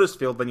play a Lotus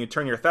Field, then you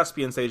turn your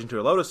Thespian stage into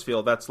a Lotus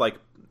Field. That's like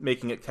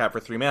making it cap for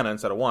 3 mana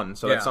instead of 1.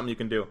 So that's something you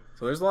can do.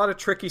 So there's a lot of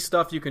tricky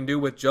stuff you can do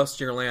with just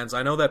your lands.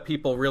 I know that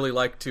people really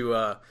like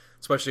to,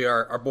 especially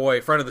our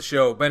boy, friend of the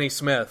show, Benny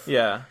Smith,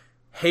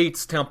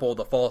 hates Temple of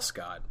the False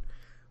God.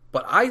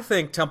 But I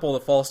think Temple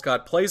of the False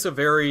God plays a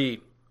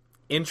very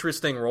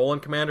interesting role in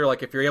Commander.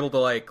 Like if you're able to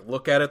like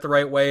look at it the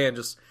right way and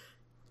just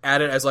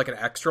add it as like an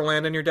extra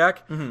land in your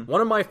deck. Mm-hmm.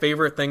 One of my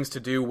favorite things to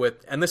do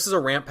with, and this is a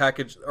ramp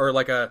package or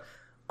like a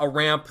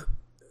ramp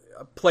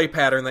play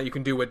pattern that you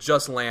can do with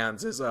just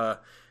lands, is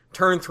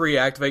turn 3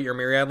 activate your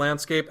Myriad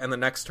Landscape and the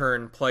next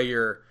turn play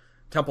your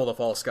Temple of the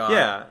False God.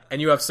 Yeah. And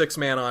you have 6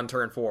 mana on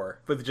turn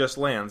 4. With just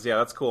lands. Yeah,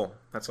 that's cool.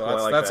 That's cool. I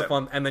like that's that. a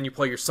fun, and then you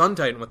play your Sun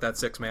Titan with that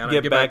 6 mana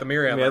and get back the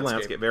Myriad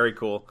Landscape. Very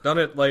cool. Done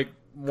it like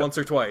once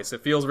or twice.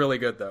 It feels really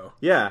good though.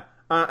 Yeah.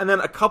 And then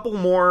a couple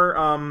more,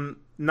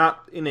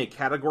 not in a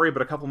category,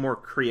 but a couple more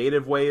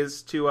creative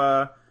ways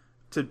to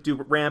do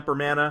ramp or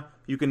mana.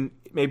 You can,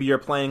 maybe you're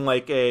playing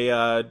like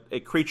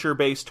a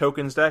creature-based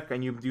tokens deck,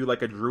 and you do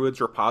like a Druid's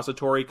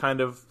Repository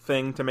kind of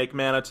thing to make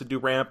mana to do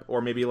ramp,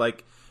 or maybe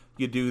like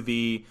you do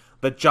the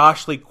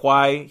Josh Lee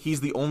Kwai.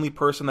 He's the only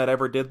person that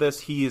ever did this.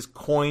 He has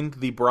coined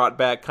the brought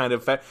back kind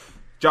of...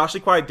 Josh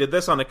Lee Kwai did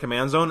this on a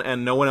command zone,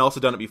 and no one else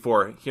had done it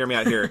before. Hear me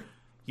out here.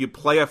 You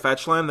play a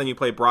fetch land, then you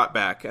play brought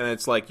back, and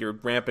it's like you're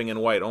ramping in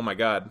white. Oh my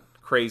god.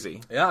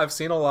 Crazy. Yeah, I've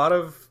seen a lot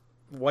of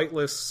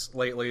whitelists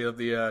lately of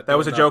the... that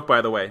was a joke,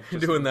 by the way.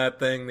 Doing that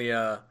thing,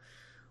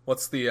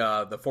 what's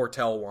the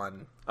Foretell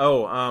one?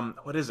 Oh,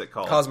 what is it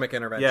called? Cosmic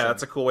Intervention. Yeah,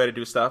 that's a cool way to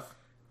do stuff.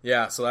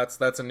 Yeah, so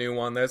that's a new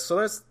one. There's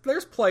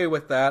play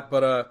with that,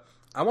 but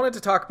I wanted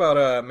to talk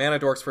about Mana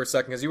Dorks for a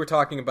second, because you were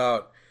talking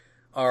about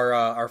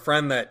our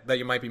friend that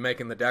you might be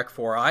making the deck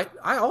for. I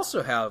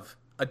also have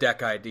a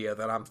deck idea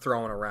that I'm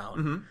throwing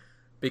around,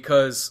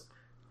 because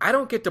I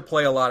don't get to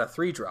play a lot of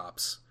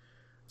 3-drops.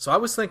 So I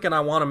was thinking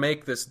I want to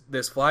make this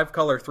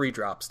 5-color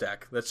 3-drops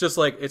deck. It's just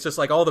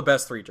like all the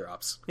best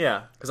 3-drops.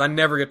 Yeah, because I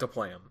never get to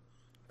play them.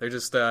 They're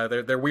just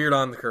they're weird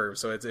on the curve,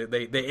 so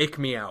they ick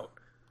me out.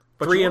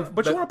 But you want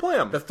to play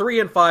them. The 3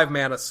 and 5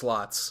 mana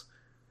slots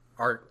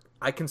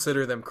I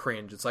consider them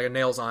cringe. It's like a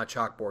nails on a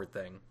chalkboard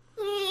thing.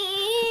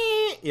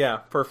 Yeah,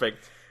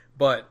 perfect.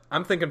 But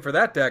I'm thinking for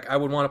that deck, I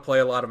would want to play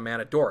a lot of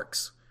Mana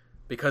Dorks,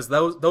 because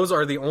those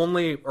are the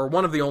only, or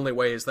one of the only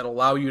ways that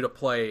allow you to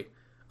play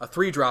a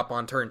 3-drop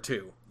on turn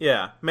 2.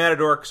 Yeah, Mana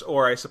Dorks,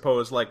 or I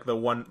suppose like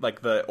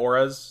the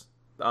auras,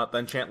 the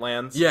enchant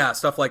lands. Yeah,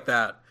 stuff like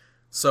that.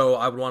 So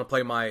I would want to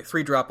play my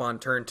 3-drop on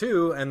turn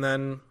 2 and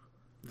then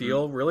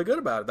feel really good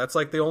about it. That's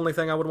like the only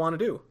thing I would want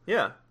to do.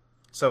 Yeah,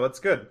 so that's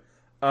good.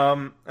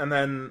 And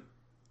then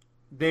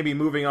maybe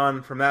moving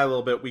on from that a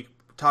little bit, we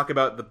talk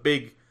about the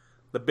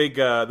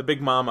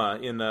big mama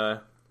in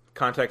the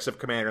context of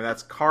Commander, and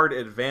that's card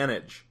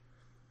advantage.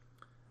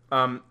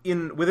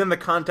 Within the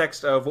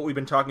context of what we've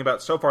been talking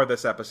about so far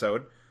this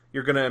episode,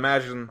 you're going to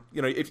imagine,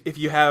 if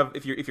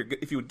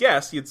you would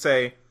guess, you'd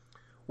say,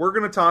 we're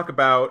going to talk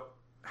about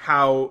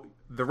how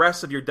the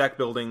rest of your deck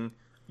building,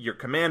 your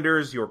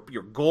commanders, your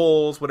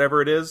goals, whatever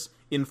it is,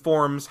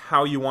 informs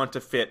how you want to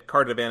fit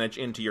card advantage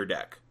into your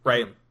deck,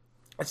 right? Mm-hmm.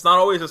 It's not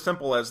always as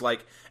simple as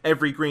like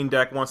every green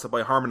deck wants to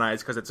play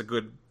Harmonize because it's a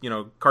good,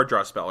 card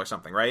draw spell or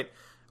something, right?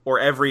 Or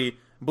every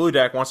blue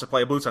deck wants to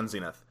play Blue Sun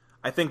Zenith.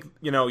 I think,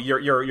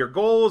 your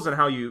goals and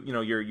how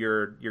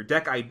your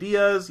deck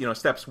ideas,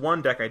 steps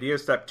 1, deck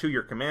ideas, step 2,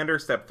 your commander,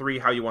 step 3,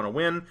 how you want to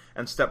win,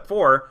 and step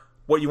 4,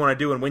 what you want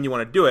to do and when you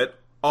want to do it,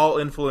 all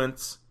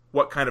influence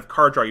what kind of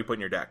card draw you put in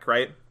your deck,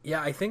 right?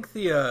 Yeah, I think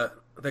the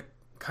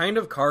kind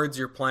of cards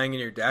you're playing in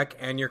your deck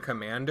and your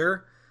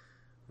commander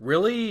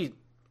really,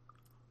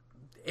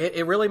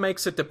 it really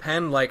makes it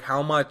depend like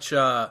how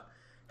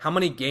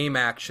many game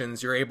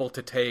actions you're able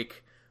to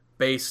take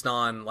based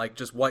on like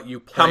just what you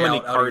play, how many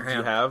out cards of your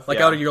hand. You have, like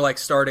out of your like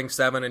starting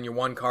 7 and your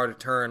 1 card a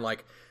turn.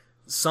 Like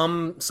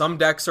some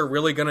decks are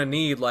really gonna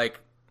need like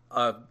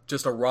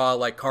just a raw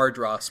like card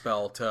draw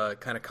spell to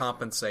kind of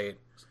compensate.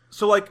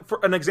 So, like, for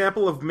an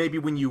example of maybe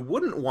when you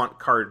wouldn't want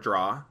card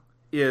draw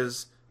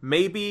is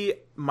maybe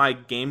my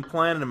game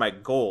plan and my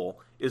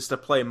goal is to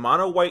play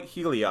mono white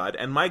Heliod,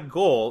 and my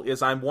goal is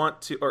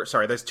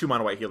there's 2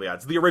 mono white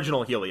Heliods, the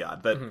original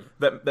Heliod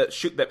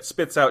that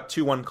spits out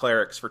 2/1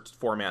 clerics for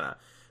 4 mana.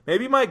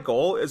 Maybe my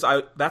goal is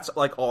that's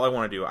like all I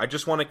want to do. I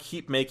just want to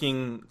keep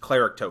making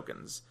cleric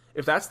tokens.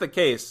 If that's the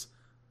case,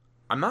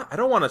 I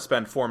don't want to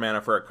spend 4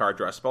 mana for a card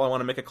draw spell. I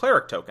want to make a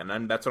cleric token,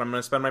 and that's what I'm going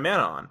to spend my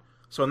mana on.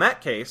 So in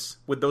that case,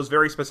 with those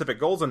very specific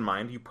goals in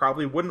mind, you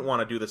probably wouldn't want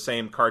to do the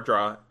same card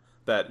draw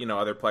that,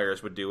 other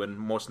players would do in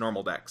most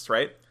normal decks,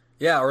 right?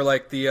 Yeah, or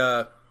like the,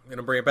 I'm going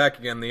to bring it back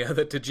again, the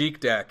Tajik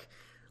deck.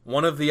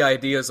 One of the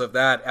ideas of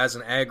that as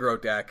an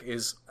aggro deck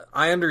is,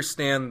 I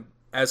understand,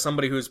 as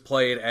somebody who's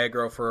played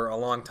aggro for a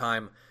long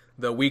time,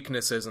 the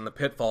weaknesses and the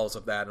pitfalls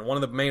of that. And one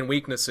of the main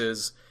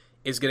weaknesses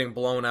is getting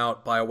blown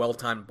out by a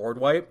well-timed board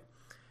wipe.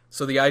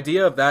 So the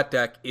idea of that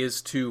deck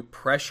is to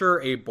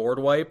pressure a board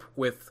wipe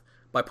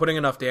by putting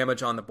enough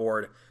damage on the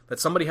board that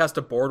somebody has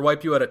to board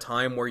wipe you at a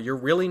time where you're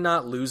really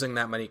not losing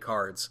that many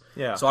cards.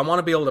 Yeah. So I want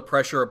to be able to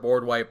pressure a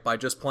board wipe by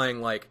just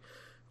playing like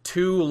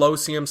 2 low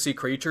CMC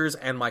creatures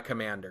and my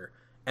commander.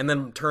 And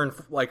then turn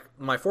like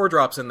my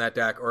 4-drops in that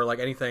deck, or like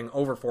anything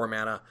over 4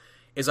 mana,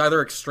 is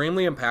either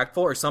extremely impactful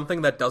or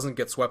something that doesn't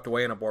get swept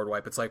away in a board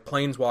wipe. It's like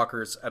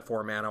Planeswalkers at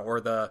 4 mana, or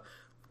the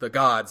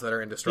gods that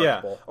are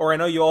indestructible. Yeah, or I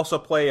know you also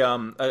play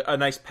a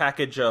nice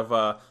package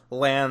of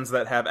lands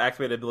that have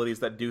activated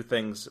abilities that do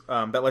things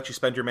that let you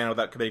spend your mana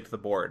without committing to the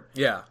board.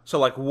 Yeah. So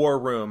like War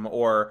Room,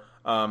 or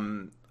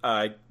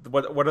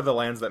what are the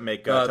lands that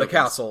make the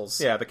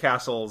castles? Yeah, the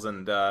castles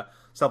and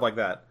stuff like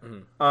that.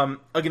 Mm-hmm.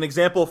 Like an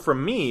example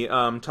from me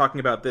talking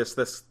about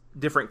this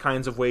different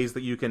kinds of ways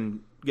that you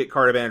can get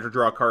card advantage or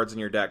draw cards in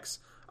your decks.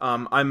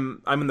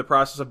 I'm in the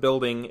process of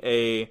building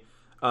a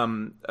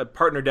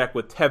partner deck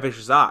with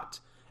Tevesh Szat.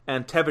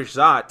 And Tevesh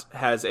Szat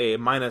has a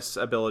minus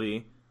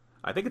ability.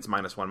 I think it's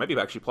 -1, maybe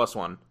actually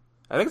 +1.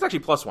 I think it's actually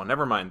 +1,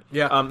 never mind.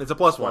 Yeah. It's a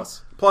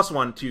 +1.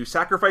 +1 to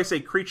sacrifice a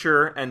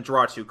creature and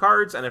draw 2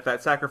 cards, and if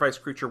that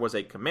sacrificed creature was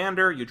a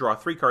commander, you draw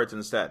 3 cards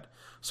instead.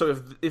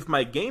 So if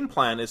my game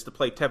plan is to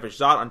play Tevesh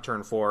Szat on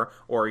turn 4,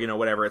 or,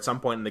 whatever, at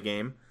some point in the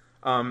game,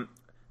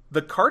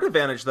 the card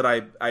advantage that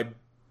I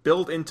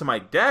build into my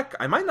deck,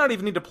 I might not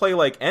even need to play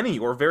like any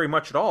or very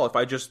much at all if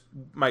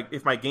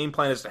my game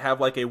plan is to have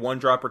like a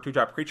 1-drop or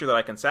 2-drop creature that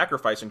I can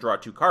sacrifice and draw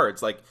 2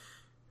 cards. Like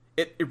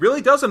it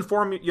really does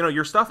inform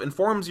your stuff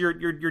informs your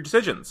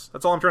decisions.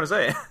 That's all I'm trying to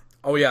say.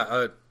 Oh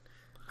yeah,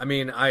 I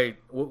mean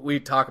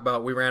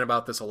we ran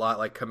about this a lot,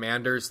 like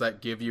commanders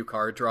that give you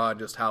card draw, and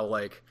just how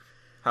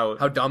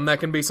dumb that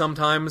can be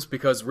sometimes,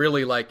 because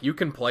really like you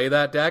can play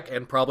that deck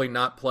and probably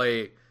not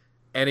play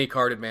any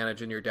card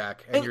advantage in your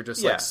deck, and you're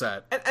just like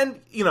set. And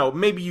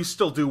maybe you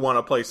still do want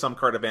to play some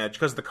card advantage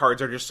because the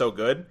cards are just so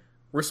good.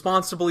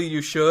 Responsibly,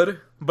 you should,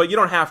 but you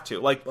don't have to.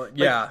 Like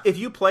if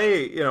you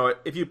play,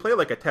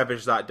 like a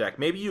Tevesh Szat deck,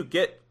 maybe you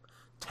get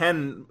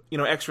 10,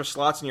 extra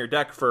slots in your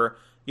deck for,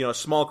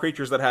 small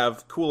creatures that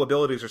have cool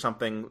abilities or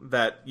something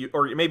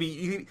or maybe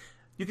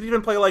you could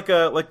even play like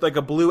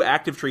a blue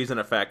active trees in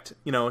effect,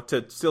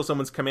 to steal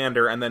someone's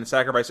commander and then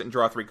sacrifice it and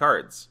draw 3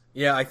 cards.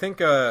 Yeah, I think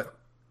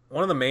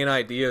one of the main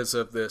ideas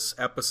of this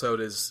episode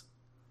is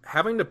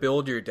having to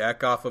build your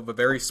deck off of a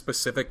very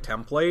specific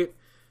template.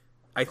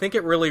 I think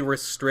it really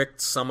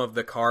restricts some of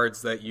the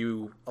cards that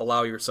you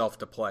allow yourself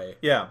to play.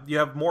 Yeah, you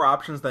have more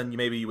options than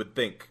maybe you would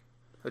think,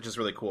 which is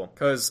really cool.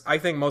 Because I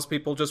think most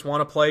people just want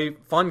to play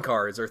fun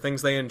cards or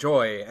things they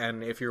enjoy,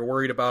 and if you're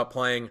worried about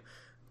playing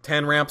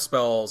 10 ramp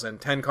spells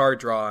and 10 card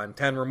draw and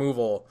 10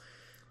 removal,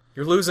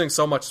 you're losing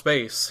so much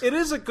space. It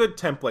is a good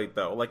template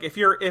though. Like if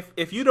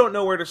you don't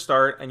know where to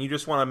start and you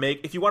just want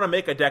to if you want to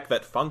make a deck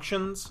that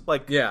functions,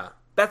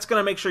 that's going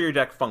to make sure your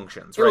deck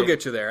functions, right? It'll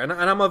get you there. And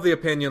I'm of the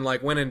opinion,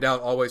 like, when in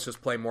doubt, always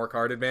just play more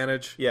card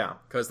advantage. Yeah.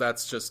 Because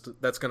that's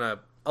going to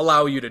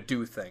allow you to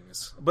do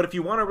things. But if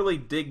you want to really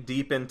dig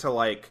deep into,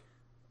 like,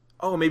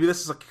 oh, maybe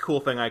this is a cool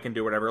thing I can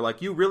do, whatever,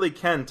 like, you really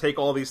can take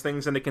all these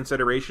things into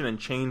consideration and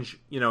change,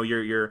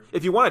 your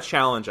if you want a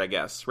challenge, I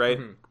guess, right?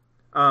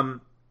 Mm-hmm.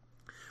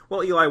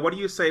 Well, Eli, what do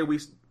you say we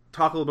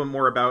talk a little bit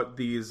more about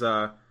these,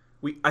 I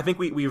think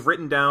we've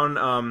written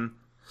down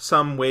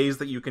some ways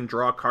that you can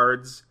draw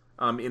cards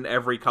in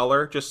every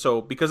color, just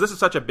so, because this is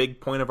such a big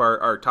point of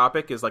our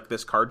topic, is like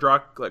this card draw,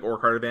 like, or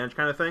card advantage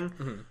kind of thing.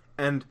 Mm-hmm.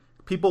 And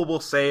people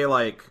will say,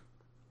 like,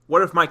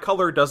 what if my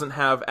color doesn't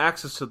have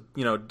access to,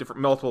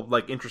 different, multiple,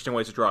 like, interesting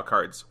ways to draw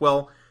cards?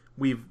 Well,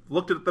 we've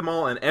looked at them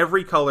all, and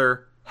every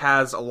color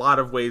has a lot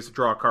of ways to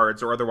draw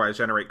cards or otherwise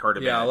generate card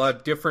advantage. Yeah, a lot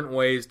of different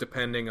ways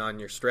depending on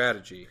your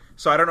strategy.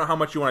 So I don't know how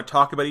much you want to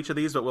talk about each of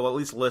these, but we'll at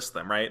least list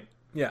them, right?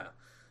 Yeah.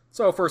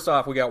 So first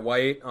off, we got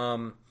white.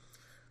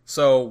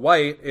 So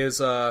white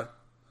is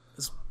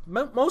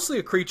mostly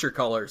a creature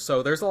color.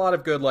 So there's a lot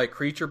of good like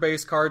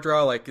creature-based card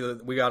draw. Like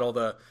we got all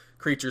the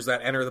creatures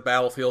that enter the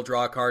battlefield,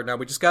 draw a card. Now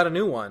we just got a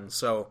new one.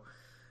 So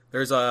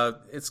there's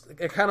it's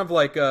kind of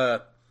like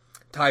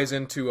ties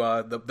into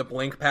the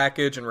blink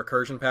package and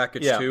recursion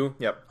package too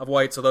Yep. of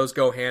white, so those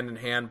go hand in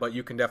hand, but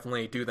you can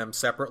definitely do them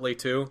separately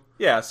too.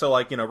 Yeah, so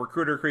like,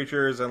 recruiter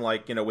creatures and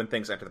like, when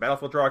things enter the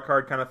battlefield, draw a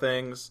card kind of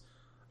things.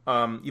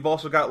 You've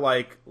also got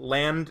like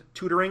land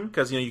tutoring,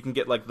 because you can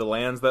get like the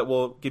lands that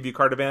will give you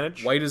card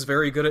advantage. White is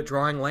very good at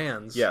drawing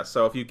lands. Yeah,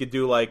 so if you could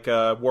do like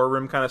war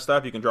room kind of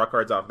stuff, you can draw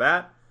cards off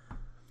that.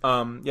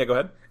 Yeah, go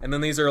ahead. And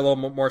then these are a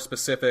little more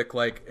specific,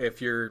 like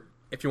if you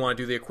want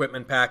to do the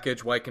equipment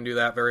package, white can do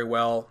that very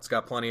well. It's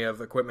got plenty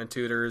of equipment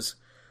tutors.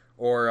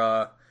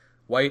 Or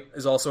white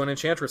is also an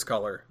enchantress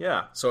color.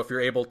 Yeah. So if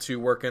you're able to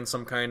work in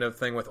some kind of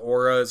thing with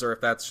auras, or if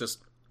that's just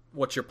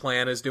what your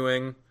plan is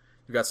doing,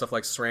 you've got stuff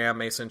like SRAM,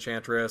 Mason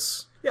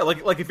Enchantress. Yeah,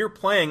 like if you're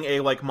playing a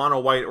like mono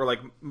white or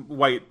like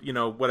white,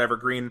 whatever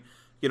green,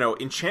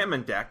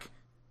 enchantment deck,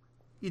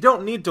 you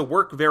don't need to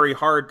work very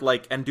hard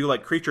and do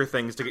like creature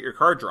things to get your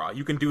card draw.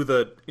 You can do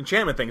the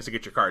enchantment things to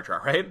get your card draw,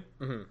 right?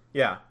 Mm-hmm.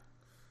 Yeah.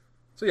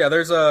 So yeah,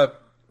 there's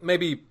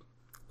maybe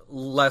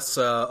less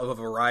of a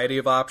variety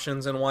of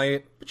options in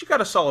white, but you got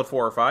a solid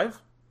 4 or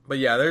 5. But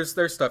yeah,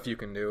 there's stuff you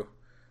can do.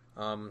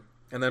 And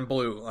then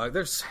blue,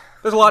 there's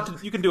a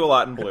lot you can do a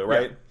lot in blue,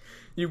 right?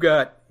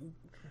 Yeah.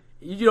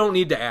 You don't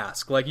need to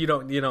ask. Like you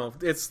don't,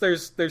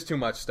 there's too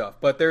much stuff.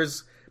 But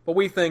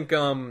we think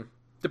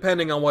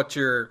depending on what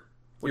your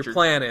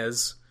plan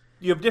is,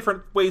 you have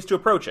different ways to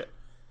approach it.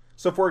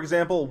 So for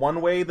example,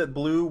 one way that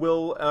blue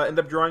will end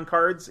up drawing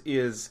cards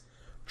is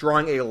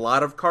drawing a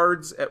lot of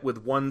cards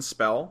with one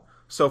spell.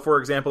 So for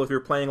example, if you're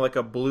playing like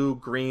a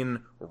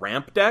blue-green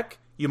ramp deck,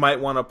 you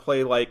might want to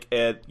play like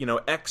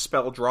X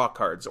spell draw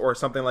cards, or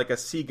something like a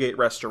Seagate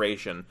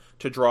Restoration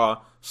to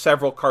draw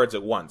several cards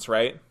at once,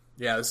 right?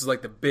 Yeah, this is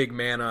like the big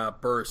mana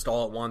burst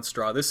all at once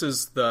draw. This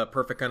is the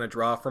perfect kind of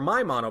draw for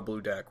my mono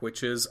blue deck,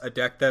 which is a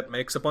deck that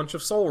makes a bunch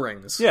of soul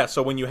rings. Yeah,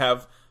 so when you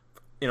have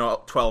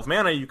 12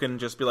 mana, you can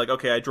just be like,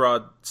 okay, I draw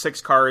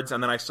 6 cards,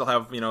 and then I still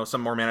have some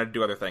more mana to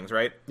do other things,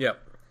 right?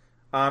 Yep.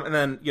 And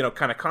then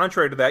kind of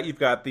contrary to that, you've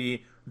got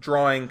the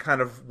drawing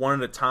kind of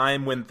one at a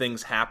time when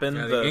things happen.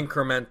 Yeah, the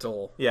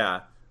incremental.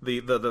 Yeah,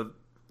 the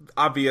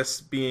obvious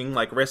being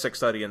like Risic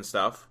Study and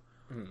stuff,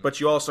 but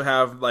you also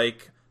have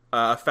like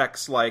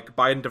effects like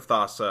Bident of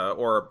Thassa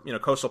or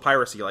Coastal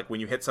Piracy, like when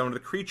you hit someone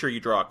with a creature, you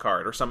draw a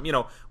card, or some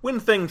win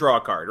thing, draw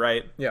a card,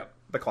 right? Yeah,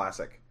 the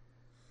classic.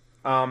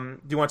 Do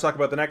you want to talk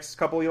about the next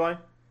couple, Eli?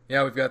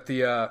 Yeah, we've got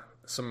the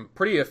some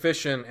pretty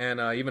efficient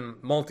and even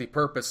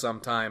multi-purpose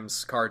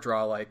sometimes card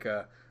draw. Like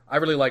I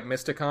really like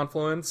Mystic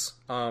Confluence.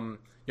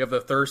 You have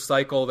the Thirst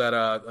Cycle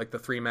that like the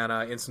 3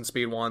 mana instant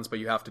speed ones, but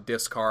you have to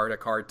discard a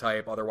card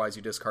type, otherwise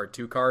you discard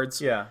 2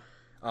 cards. Yeah.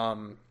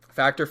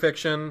 Factor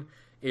Fiction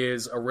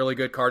is a really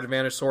good card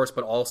advantage source,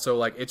 but also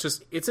like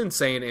it's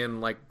insane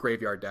in like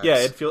graveyard decks. Yeah,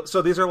 it feels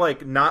so. These are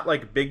like not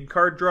like big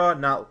card draw,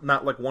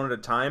 not like one at a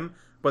time,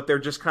 but they're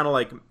just kind of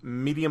like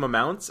medium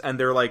amounts, and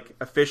they're like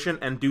efficient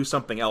and do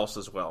something else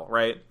as well,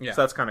 right? Yeah.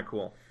 So that's kind of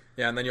cool.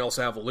 Yeah, and then you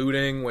also have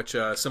looting, which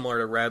similar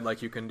to red,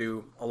 like you can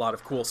do a lot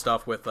of cool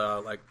stuff with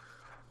like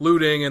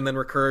looting and then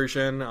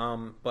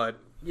recursion. But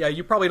yeah,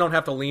 you probably don't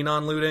have to lean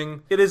on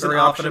looting. It is an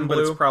option, in but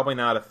blue, it's probably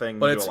not a thing.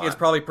 But it's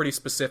probably pretty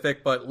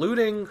specific. But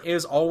looting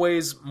is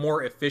always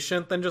more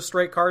efficient than just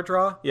straight card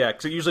draw. Yeah,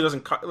 because it usually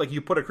doesn't like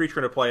you put a creature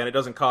into play and it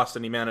doesn't cost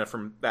any mana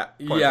from that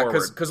point yeah,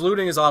 forward. because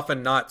looting is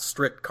often not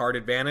strict card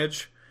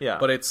advantage. Yeah,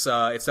 but it's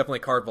definitely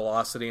card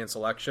velocity and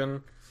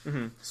selection.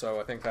 Mm-hmm. So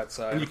I think that's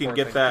and you can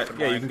get that.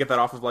 Yeah, you can get that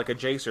off of like a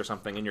Jace or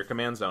something in your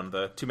command zone,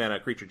 the 2 mana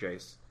creature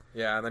Jace.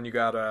 Yeah, and then you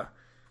got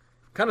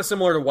kind of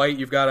similar to white,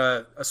 you've got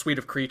a suite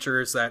of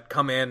creatures that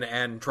come in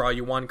and draw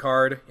you 1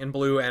 card in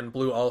blue, and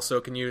blue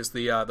also can use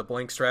the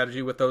blink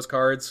strategy with those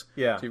cards.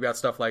 Yeah. So you've got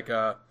stuff like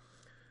like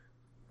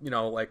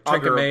Trinket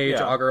Augur, Mage,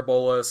 yeah. Augur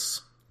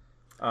Bolus.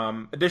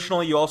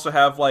 Additionally, you also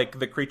have like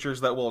the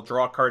creatures that will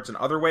draw cards in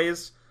other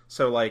ways.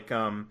 So like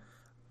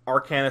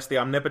Arcanist the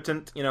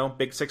Omnipotent,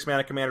 big 6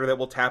 mana commander that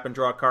will tap and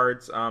draw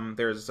cards.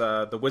 There's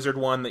the Wizard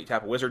one that you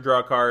tap a wizard,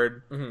 draw a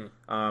card.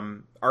 Mm-hmm.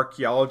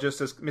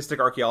 Mystic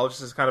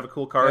Archaeologist is kind of a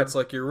cool card. That's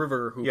like your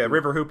River Hoopu. Yeah,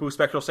 River Hoopu,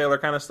 Spectral Sailor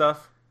kind of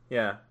stuff.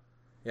 Yeah.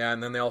 Yeah,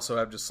 and then they also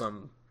have just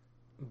some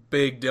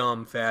big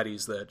dumb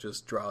fatties that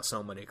just draw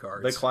so many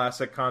cards. The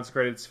classic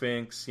Consecrated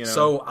Sphinx,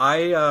 So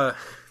I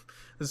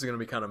this is going to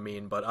be kind of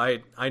mean, but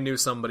I knew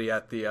somebody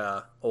at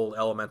the old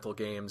Elemental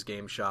Games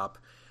game shop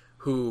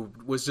who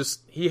was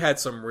he had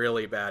some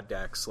really bad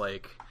decks,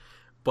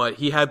 but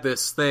he had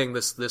this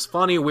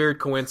funny, weird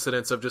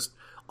coincidence of just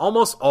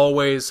almost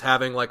always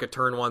having like a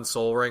turn 1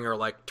 Soul Ring or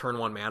like turn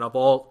 1 Mana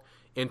Vault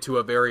into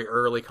a very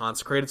early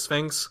Consecrated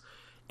Sphinx.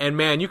 And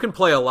man, you can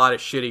play a lot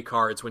of shitty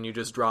cards when you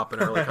just drop an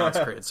early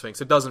Consecrated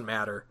Sphinx. It doesn't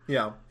matter.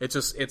 Yeah.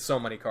 It's so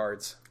many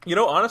cards.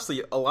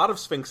 Honestly, a lot of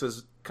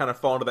Sphinxes kind of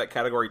fall into that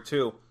category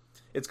too.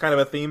 It's kind of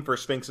a theme for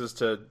Sphinxes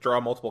to draw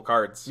multiple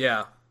cards.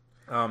 Yeah.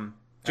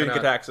 Jin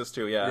Gitaxias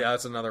too, yeah. Yeah,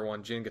 that's another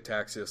one. Jin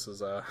Gitaxias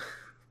is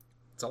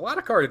it's a lot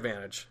of card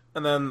advantage.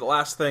 And then the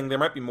last thing, there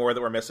might be more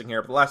that we're missing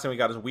here, but the last thing we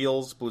got is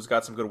wheels. Blue's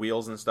got some good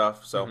wheels and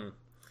stuff, so. Mm-hmm.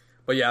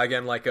 But yeah,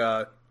 again, like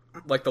the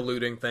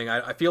looting thing,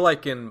 I feel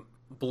like in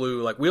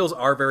blue. Like, wheels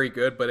are very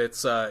good, but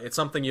it's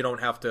something you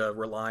don't have to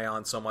rely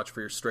on so much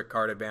for your strict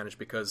card advantage,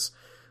 because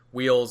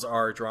wheels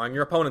are drawing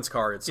your opponent's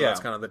cards, so that's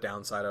kind of the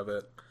downside of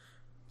it.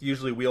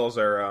 Usually wheels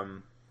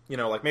are,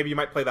 like maybe you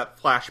might play that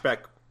flashback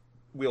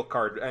wheel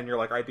card, and your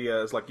like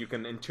idea is like you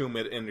can entomb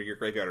it into your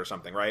graveyard or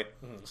something, right?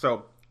 Mm-hmm.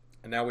 So,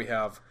 and now we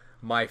have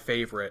my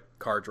favorite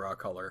card draw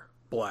color,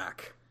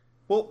 black.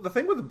 Well, the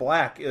thing with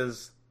black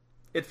is,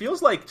 it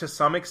feels like to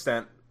some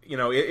extent,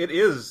 it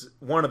is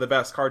one of the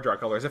best card draw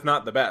colors, if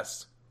not the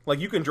best. Like,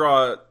 you can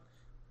draw.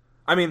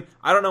 I mean,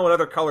 I don't know what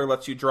other color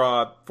lets you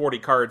draw 40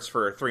 cards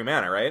for 3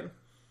 mana, right?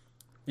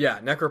 Yeah,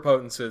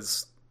 Necropotence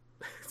is.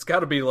 It's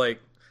got to be like.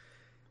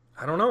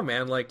 I don't know,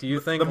 man. Like, do you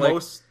think the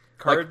most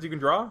cards you can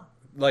draw?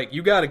 Like,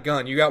 you got a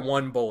gun, you got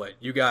 1 bullet,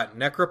 you got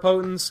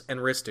Necropotence and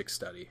Rhystic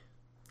Study.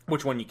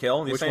 Which one you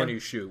kill? Which one you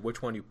shoot?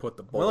 Which one you put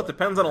the bullet? Well, it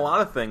depends on a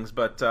lot of things,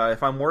 but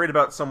if I'm worried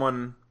about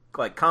someone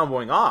like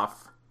comboing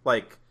off,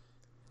 like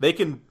they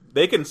can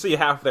see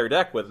half their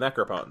deck with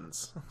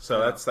Necropotence, so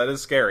that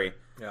is scary.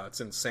 Yeah, it's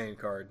an insane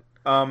card.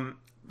 So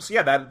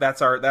yeah, I'm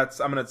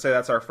gonna say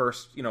that's our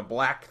first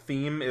black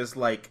theme is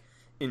like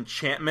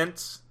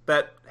enchantments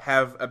that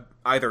have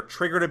either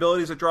triggered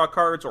abilities that draw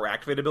cards or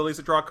activate abilities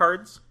that draw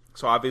cards.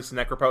 So obviously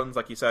Necropotence,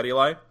 like you said,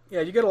 Eli. Yeah,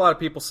 you get a lot of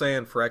people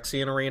saying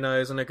Phyrexian Arena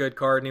isn't a good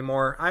card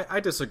anymore. I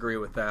disagree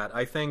with that.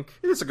 I think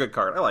it is a good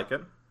card. I like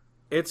it.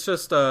 It's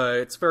just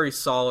it's very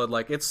solid.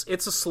 Like it's a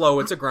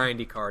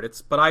grindy card.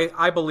 But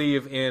I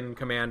believe in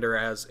Commander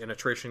as an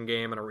attrition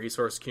game and a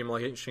resource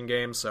accumulation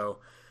game. So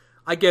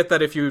I get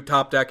that if you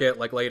top deck it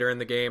like later in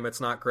the game,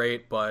 it's not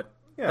great. But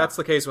that's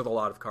the case with a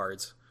lot of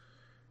cards.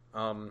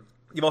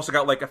 You've also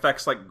got like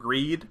effects like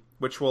Greed,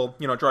 which will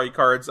draw you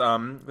cards.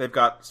 They've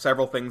got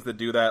several things that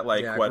do that,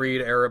 like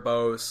Greed,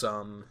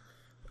 Erebos.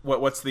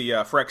 What's the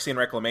Phyrexian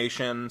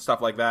Reclamation,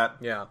 stuff like that.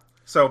 Yeah.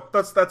 So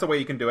that's a way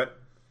you can do it.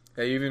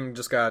 Yeah, you even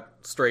just got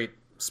straight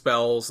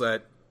spells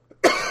that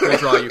will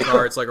draw you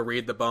cards, like a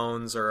Read the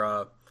Bones or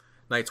a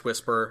Night's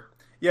Whisper.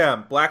 Yeah,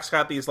 Black's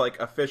got these like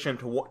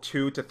efficient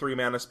 2 to 3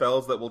 mana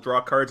spells that will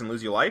draw cards and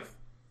lose you life.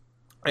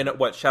 And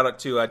shout out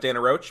to Dana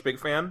Roach, big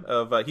fan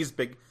of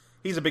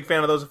he's a big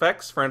fan of those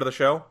effects, friend of the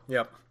show.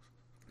 Yep.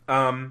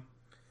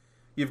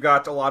 You've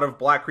got a lot of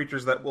black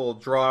creatures that will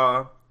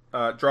draw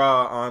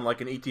on like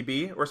an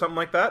ETB or something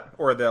like that,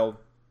 or they'll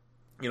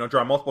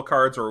draw multiple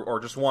cards or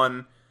just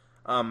one.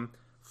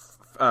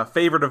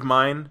 Favorite of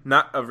mine,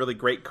 not a really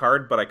great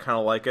card, but I kind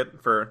of like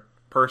it for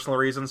personal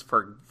reasons,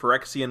 for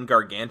Phyrexian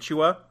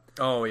Gargantua.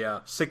 Oh,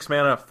 yeah. 6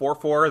 mana,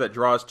 4/4 that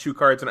draws 2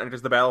 cards and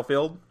enters the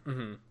battlefield.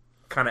 Mm-hmm.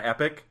 Kind of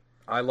epic.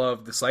 I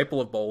love Disciple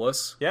of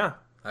Bolas. Yeah.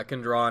 That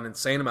can draw an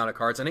insane amount of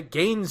cards, and it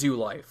gains you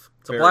life.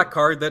 It's a black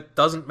card that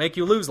doesn't make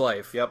you lose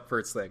life for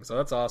its thing, so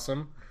that's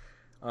awesome.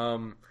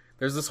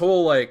 There's this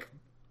whole, like,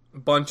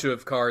 bunch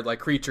of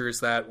creatures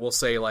that will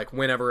say, like,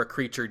 whenever a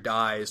creature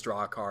dies,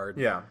 draw a card.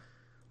 Yeah.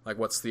 Like,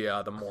 what's the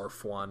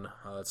Morph one?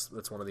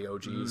 That's one of the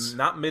OGs.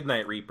 Not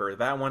Midnight Reaper.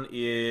 That one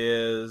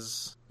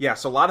is... Yeah,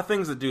 so a lot of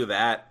things that do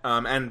that.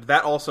 And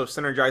that also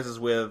synergizes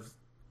with,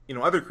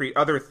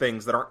 other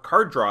things that aren't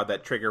card draw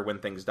that trigger when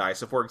things die.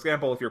 So, for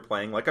example, if you're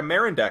playing, like, a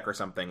Marin deck or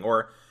something,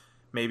 or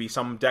maybe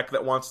some deck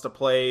that wants to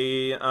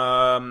play,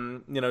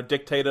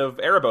 Dictate of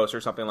Erebos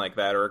or something like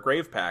that, or a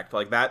Grave Pact,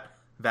 like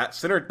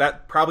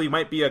that probably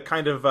might be a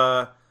kind of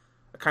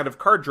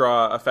card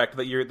draw effect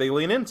that they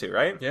lean into,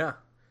 right? Yeah.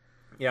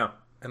 Yeah.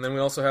 And then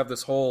we also have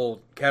this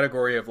whole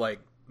category of,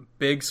 like,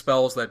 big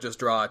spells that just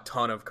draw a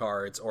ton of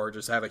cards or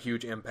just have a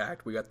huge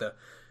impact. We got the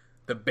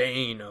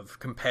bane of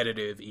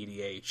competitive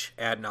EDH,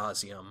 Ad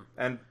Nauseam.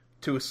 And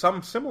to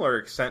some similar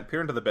extent,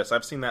 Peer into the Abyss.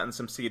 I've seen that in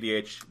some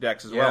CDH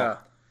decks as well.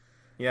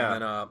 Yeah.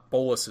 And then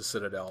Bolas'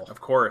 Citadel. Of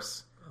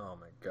course. Oh,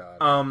 my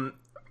God.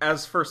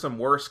 As for some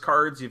worse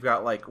cards, you've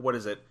got, like, what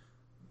is it?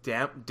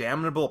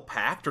 Damnable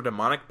Pact or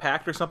Demonic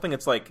Pact or something?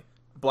 It's like...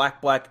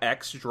 Black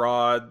X,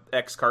 draw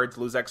X cards,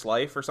 lose X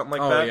life, or something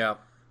like that. Oh,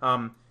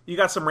 yeah. You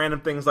got some random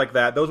things like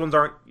that. Those ones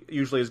aren't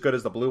usually as good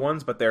as the blue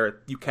ones, but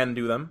you can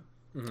do them.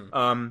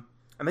 Mm-hmm.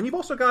 And then you've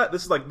also got,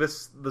 this is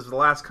the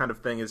last kind of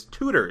thing, is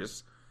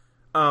tutors.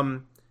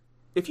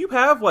 If you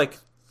have, like,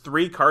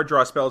 3 card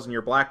draw spells in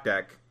your black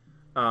deck,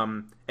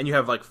 and you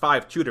have, like,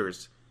 5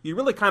 tutors, you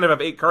really kind of have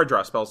 8 card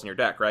draw spells in your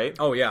deck, right?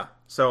 Oh, yeah.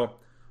 So,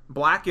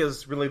 black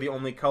is really the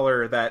only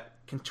color that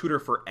can tutor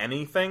for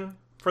anything,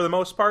 for the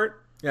most part.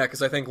 Yeah,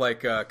 because I think,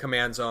 like,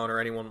 Command Zone or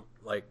anyone,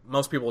 like,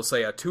 most people will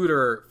say a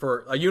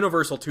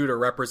universal tutor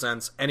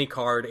represents any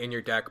card in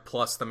your deck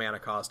plus the mana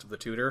cost of the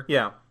tutor.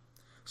 Yeah.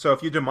 So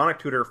if you demonic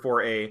tutor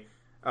for a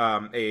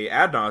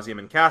Ad Nauseam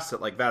and cast it,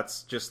 like,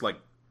 that's just, like,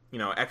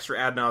 extra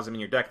Ad Nauseam in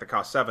your deck that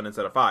costs 7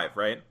 instead of 5,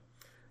 right?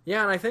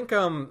 Yeah, and I think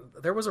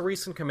there was a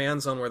recent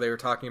Command Zone where they were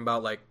talking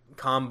about, like,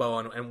 combo,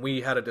 and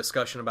we had a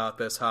discussion about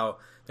this, how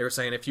they were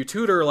saying if you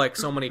tutor, like,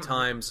 so many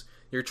times,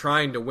 you're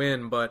trying to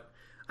win, but...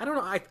 I don't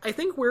know. I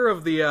think we're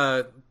of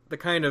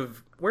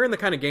we're in the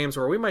kind of games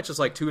where we might just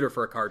like tutor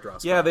for a card draw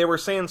spell. Yeah, they were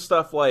saying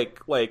stuff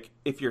like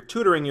if you're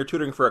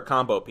tutoring for a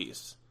combo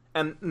piece.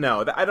 And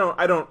no, I don't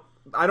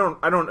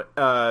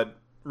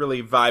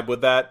really vibe with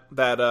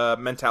that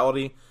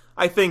mentality.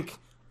 I think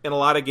in a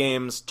lot of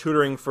games,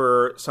 tutoring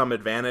for some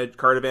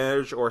card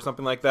advantage, or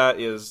something like that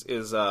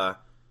is a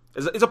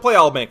play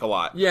I'll make a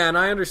lot. Yeah, and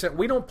I understand.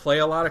 We don't play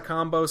a lot of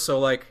combos, so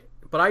like,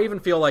 but I even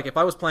feel like if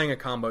I was playing a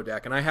combo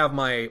deck and I have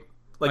my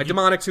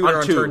demonic tutor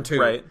on turn 2,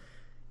 right?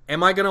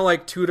 Am I gonna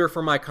like tutor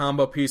for my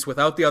combo piece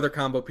without the other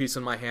combo piece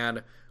in my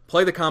hand?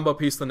 Play the combo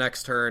piece the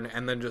next turn,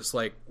 and then just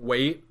like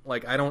wait.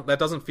 Like I don't. That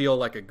doesn't feel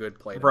like a good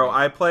play. Bro,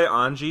 I play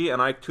Anji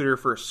and I tutor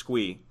for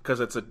Squee because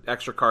it's an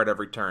extra card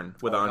every turn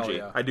with Anji.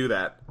 Yeah. I do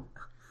that.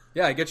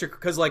 Yeah, I get you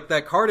because like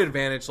that card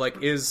advantage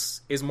like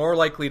is more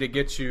likely to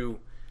get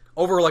you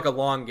over like a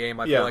long game.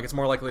 I feel like it's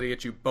more likely to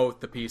get you both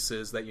the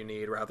pieces that you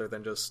need rather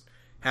than just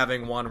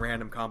having one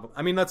random combo.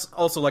 I mean, that's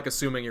also like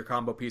assuming your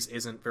combo piece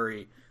isn't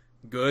very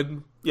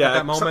good at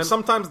that moment.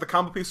 Sometimes the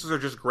combo pieces are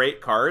just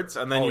great cards,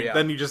 and then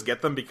then you just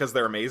get them because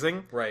they're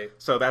amazing. Right.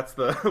 So that's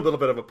the little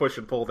bit of a push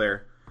and pull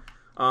there.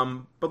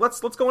 But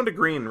let's go into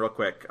green real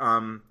quick.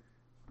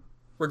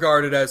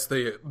 Regarded as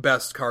the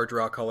best card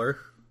draw color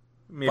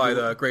by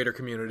the greater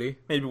community.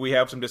 Maybe we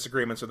have some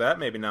disagreements with that.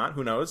 Maybe not.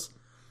 Who knows?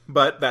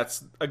 But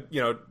that's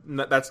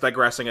that's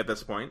digressing at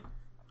this point.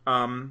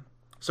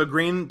 So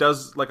green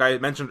does, like I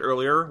mentioned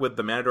earlier with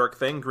the Mana Dork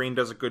thing, green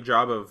does a good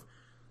job of.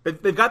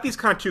 They've got these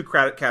kind of two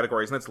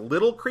categories, and that's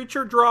little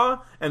creature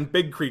draw and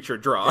big creature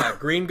draw. Yeah,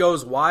 green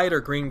goes wide or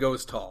green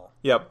goes tall.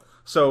 Yep.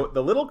 So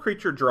the little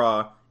creature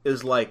draw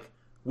is like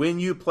when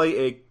you play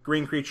a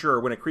green creature or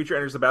when a creature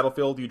enters the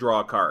battlefield, you draw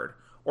a card.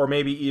 Or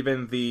maybe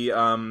even the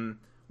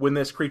when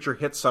this creature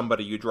hits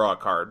somebody, you draw a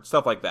card.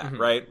 Stuff like that,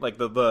 right? Like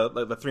the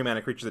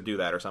 3-mana creatures that do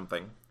that or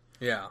something.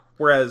 Yeah.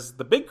 Whereas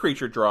the big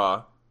creature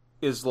draw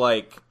is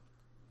like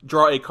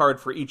draw a card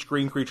for each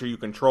green creature you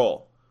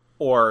control.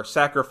 Or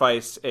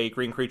sacrifice a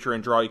green creature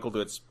and draw equal to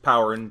its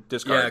power and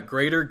discard. Yeah,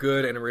 Greater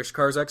Good and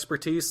Rishkar's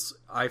Expertise,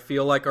 I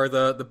feel like are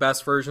the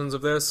best versions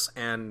of this,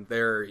 and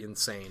they're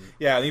insane.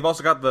 Yeah, and you've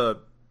also got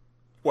the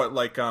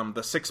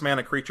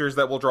 6-mana creatures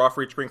that will draw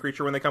for each green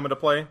creature when they come into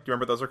play. Do you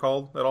remember what those are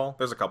called at all?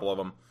 There's a couple of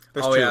them.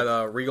 There's two. Yeah,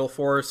 the Regal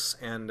Force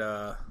and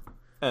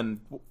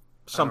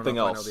something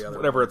else,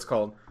 whatever it's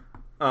called.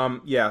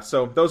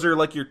 So those are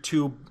like your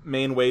two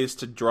main ways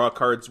to draw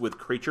cards with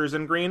creatures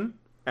in green,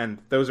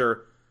 and those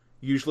are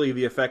usually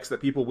the effects that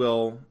people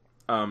will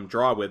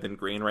draw with in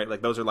green, right?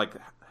 Like those are like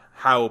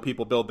how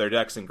people build their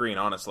decks in green,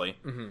 honestly.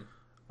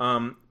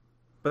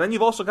 But then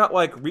you've also got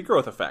like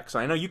regrowth effects.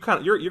 I know you're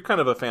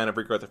kind of a fan of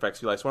regrowth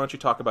effects, Eli. So why don't you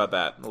talk about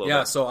that a little bit?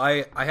 Yeah, so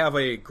I have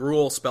a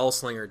Gruul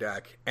Spellslinger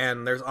deck,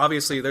 and there's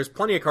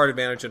plenty of card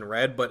advantage in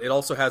red, but it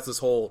also has this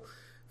whole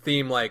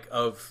theme like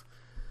of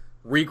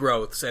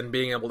regrowths and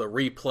being able to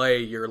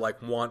replay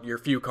your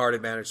few card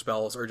advantage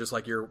spells or just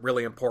like your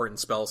really important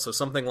spells. So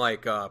something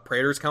like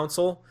Praetor's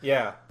Council.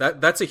 Yeah.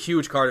 That's a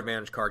huge card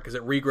advantage card because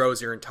it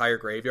regrows your entire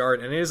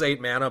graveyard, and it is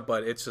 8 mana,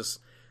 but it's just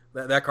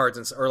that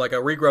card's or like a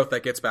regrowth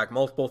that gets back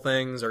multiple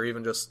things or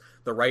even just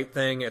the right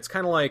thing. It's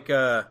kind of like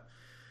I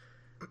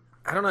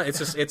don't know.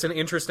 It's an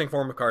interesting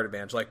form of card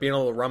advantage, like being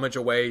able to rummage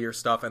away your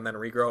stuff and then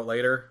regrow it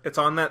later. It's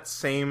on that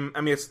same.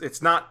 I mean,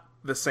 it's not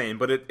the same,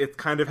 but it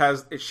kind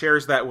of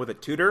shares that with a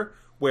tutor,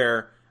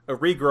 where a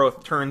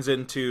regrowth turns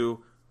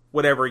into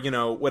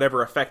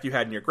whatever effect you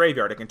had in your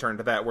graveyard. It can turn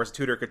to that, whereas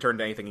tutor could turn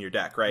to anything in your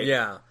deck, right?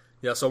 Yeah.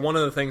 So one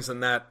of the things in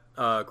that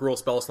Gruul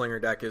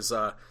Spellslinger deck is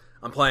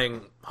I'm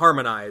playing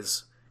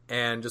Harmonize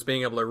and just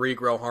being able to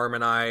regrow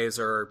Harmonize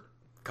or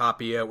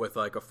copy it with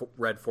like a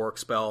red fork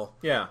spell.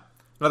 Yeah.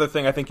 Another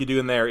thing I think you do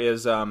in there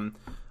is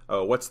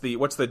what's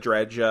the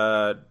dredge?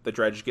 The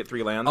dredge get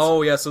 3 lands.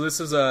 Oh yeah, so this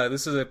is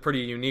a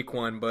pretty unique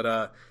one.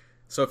 But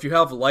so if you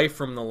have Life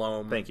from the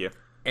Loam, thank you,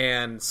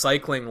 and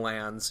cycling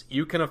lands,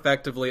 you can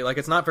effectively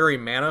it's not very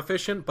mana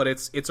efficient, but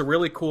it's a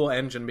really cool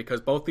engine because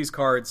both these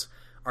cards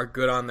are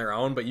good on their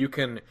own, but you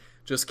can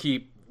just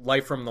keep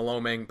Life from the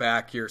Loaming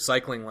back your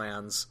cycling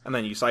lands, and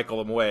then you cycle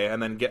them away,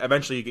 and then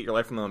eventually you get your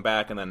Life from the Loam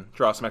back, and then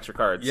draw some extra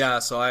cards. Yeah,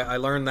 so I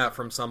learned that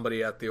from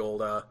somebody at the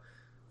old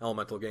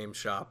Elemental Games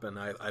shop, and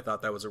I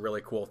thought that was a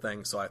really cool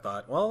thing. So I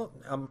thought, well,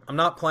 I'm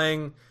not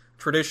playing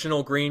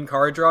traditional green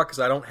card draw because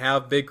I don't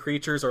have big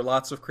creatures or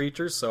lots of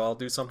creatures, so I'll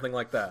do something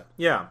like that.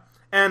 Yeah,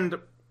 and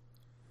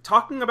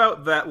talking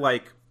about that,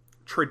 like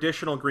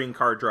traditional green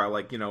card draw,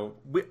 like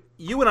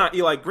you and I,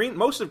 Eli,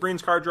 most of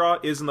green's card draw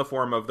is in the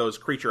form of those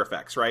creature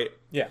effects, right?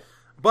 Yeah,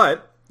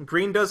 but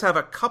green does have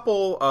a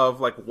couple of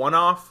like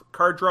one-off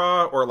card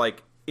draw or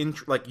like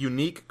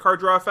unique card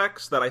draw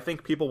effects that I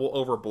think people will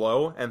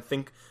overblow and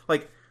think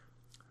like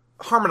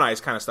Harmonize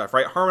kind of stuff,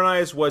 right?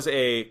 Harmonize was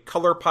a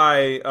color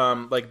pie,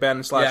 like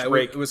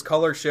Ben/Rake. It was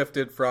color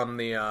shifted from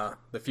the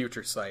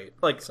Future Sight.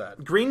 Like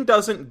set. Green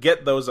doesn't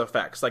get those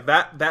effects. Like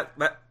that.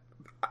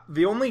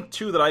 The only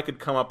two that I could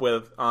come up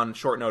with on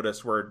short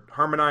notice were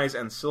Harmonize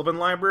and Sylvan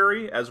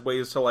Library as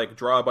ways to like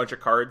draw a bunch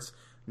of cards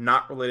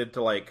not related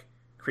to like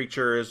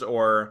creatures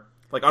or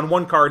like on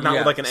one card, not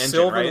with like an engine.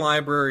 Sylvan right?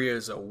 Library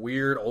is a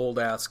weird old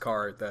ass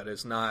card that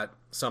is not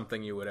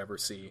something you would ever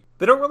see.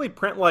 They don't really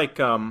print like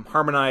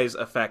Harmonize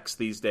effects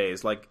these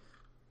days. Like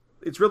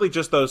it's really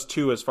just those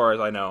two as far as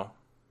I know.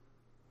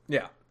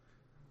 Yeah.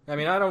 I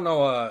mean, I don't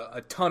know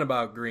a ton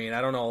about green.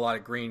 I don't know a lot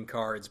of green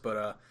cards,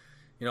 but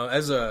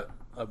as a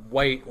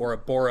white or a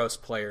Boros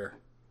player,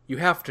 you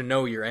have to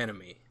know your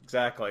enemy.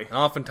 Exactly. And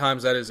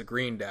oftentimes that is a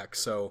green deck.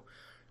 So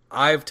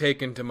I've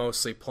taken to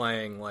mostly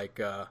playing like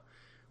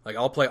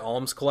I'll play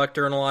Alms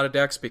Collector in a lot of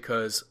decks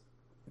because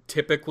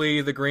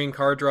typically the green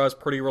card draw is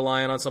pretty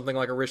reliant on something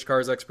like a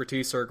Rishkar's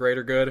Expertise or a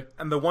Greater Good.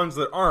 And the ones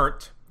that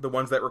aren't, the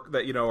ones that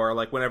are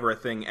like whenever a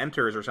thing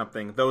enters or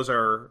something, those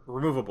are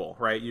removable,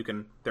 right?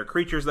 They're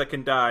creatures that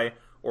can die,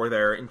 or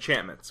they're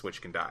enchantments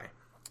which can die.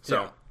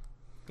 So,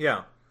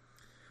 yeah.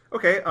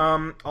 Okay.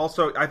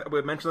 Also,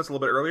 we mentioned this a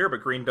little bit earlier,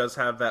 but green does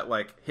have that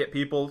like hit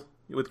people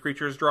with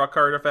creatures draw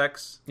card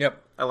effects.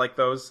 Yep. I like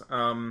those.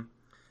 And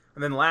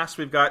then last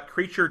we've got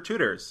creature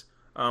tutors.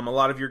 A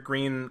lot of your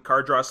green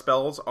card draw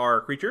spells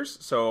are creatures,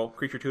 so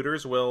creature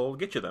tutors will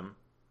get you them.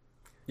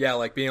 Yeah,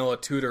 like being able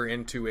to tutor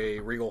into a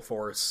Regal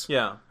Force.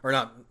 Yeah. Or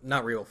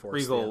not Regal Force.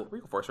 Regal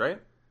Force, right?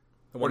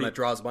 The one that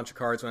draws a bunch of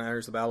cards when it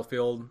enters the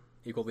battlefield,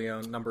 equal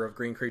the number of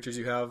green creatures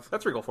you have.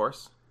 That's Regal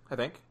Force, I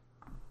think.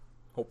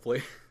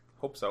 Hopefully.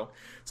 Hope so.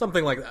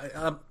 Something like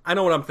that. I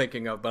know what I'm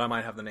thinking of, but I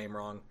might have the name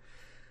wrong.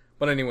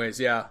 But anyways,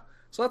 yeah.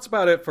 So that's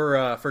about it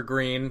for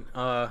green.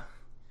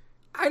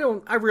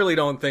 I really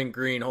don't think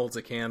green holds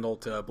a candle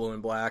to blue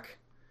and black.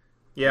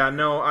 Yeah,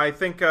 no, I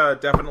think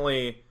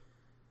definitely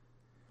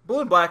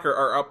blue and black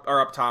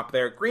are up top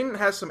there. Green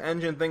has some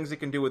engine things it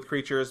can do with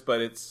creatures, but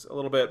it's a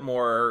little bit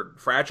more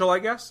fragile, I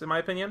guess, in my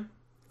opinion.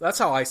 That's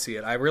how I see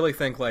it. I really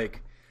think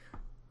like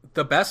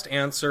the best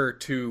answer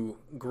to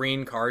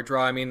green card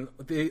draw, I mean,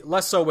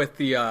 less so with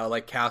the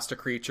like cast a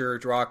creature,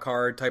 draw a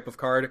card type of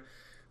card,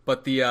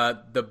 but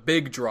the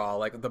big draw,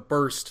 like the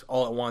burst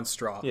all at once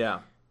draw. Yeah.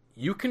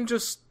 You can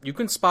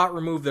spot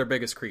remove their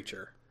biggest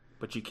creature.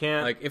 But you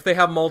can't... Like, if they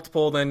have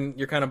multiple, then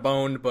you're kind of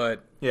boned,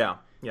 but... Yeah.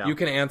 You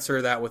can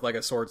answer that with, like,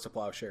 a Swords to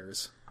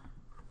Plowshares.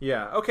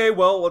 Yeah. Okay,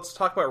 well, let's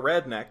talk about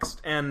red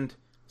next. And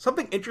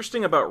something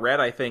interesting about red,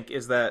 I think,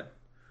 is that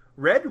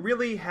red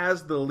really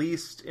has the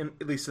least,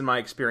 at least in my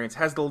experience,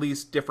 has the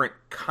least different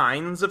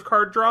kinds of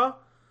card draw.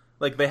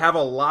 Like, they have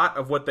a lot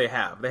of what they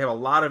have. They have a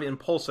lot of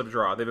impulsive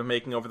draw they've been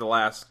making over the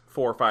last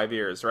 4 or 5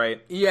 years,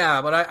 right?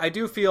 Yeah, but I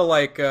do feel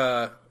like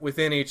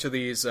within each of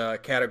these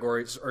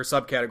categories or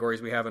subcategories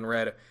we have in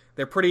red,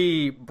 they're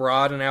pretty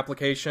broad in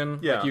application.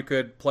 Yeah. Like you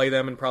could play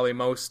them in probably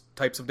most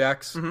types of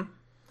decks. Mm-hmm.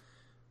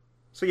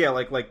 So yeah,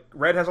 like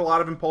red has a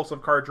lot of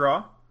impulsive card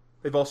draw.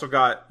 They've also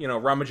got,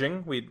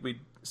 rummaging.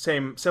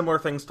 Similar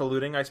things to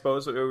looting, I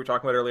suppose, that we were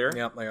talking about earlier.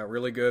 Yep, they got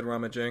really good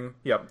rummaging.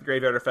 Yep,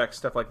 graveyard effects,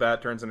 stuff like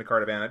that turns into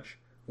card advantage.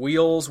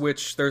 Wheels,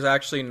 which there's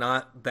actually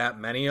not that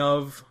many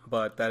of,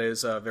 but that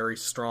is a very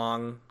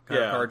strong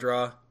kind of card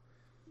draw.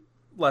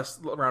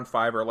 Around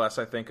 5 or less,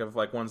 I think, of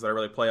like ones that are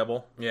really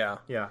playable. Yeah.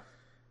 Yeah.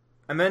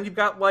 And then you've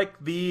got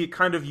like the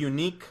kind of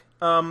unique,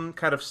 kind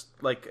of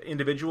like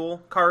individual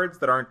cards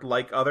that aren't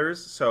like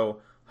others. So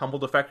Humble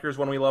Defector is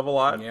one we love a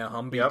lot. Yeah,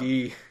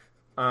 HumBD.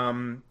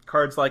 Yep.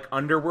 Cards like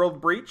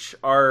Underworld Breach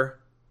are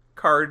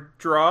card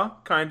draw,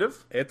 kind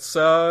of. It's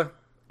a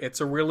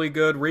really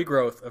good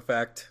regrowth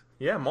effect.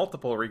 Yeah,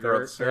 multiple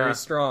regrowths. Very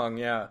strong,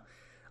 yeah.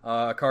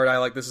 A card I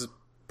like, this is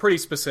pretty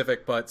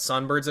specific, but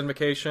Sunbird's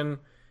Invocation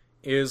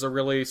is a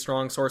really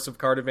strong source of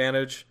card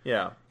advantage.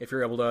 Yeah. If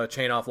you're able to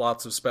chain off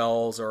lots of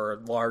spells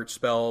or large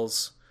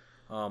spells,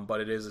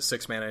 but it is a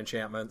 6-mana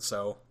enchantment,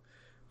 so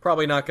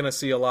probably not going to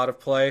see a lot of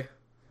play.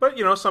 But,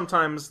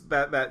 sometimes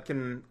that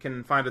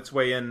can find its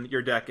way in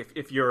your deck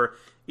if you're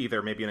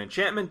either maybe an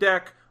enchantment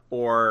deck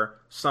or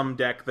some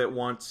deck that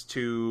wants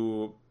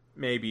to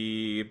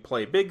maybe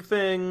play big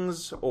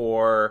things,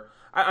 or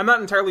I'm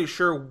not entirely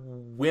sure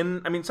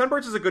when. I mean,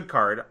 Sunbirds is a good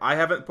card. I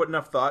haven't put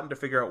enough thought into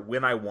figure out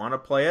when I want to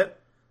play it,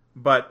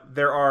 but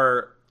there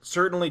are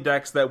certainly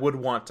decks that would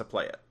want to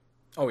play it.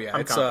 Oh yeah,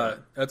 I'm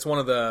confident. That's one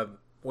of the,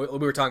 we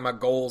were talking about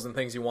goals and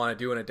things you want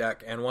to do in a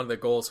deck, and one of the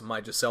goals of my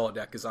Just Sell a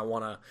deck is I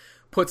want to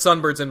put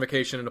Sunbird's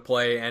Invocation into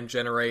play and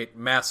generate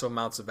massive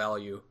amounts of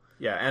value.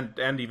 Yeah,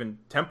 and even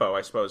tempo,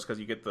 I suppose, because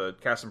you get the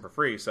cast them for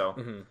free.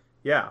 So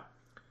yeah.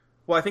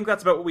 Well, I think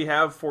that's about what we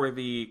have for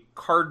the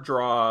card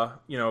draw,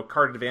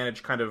 card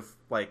advantage kind of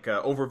like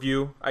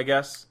overview, I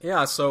guess.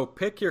 Yeah, so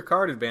pick your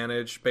card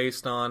advantage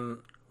based on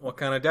what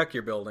kind of deck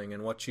you're building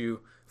and what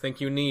you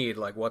think you need.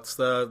 Like, what's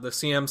the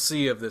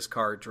CMC of this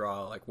card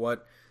draw? Like,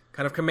 what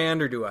kind of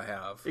commander do I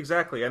have?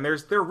 Exactly, and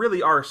there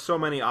really are so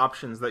many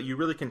options that you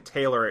really can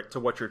tailor it to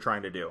what you're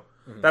trying to do.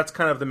 Mm-hmm. That's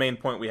kind of the main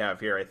point we have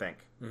here, I think.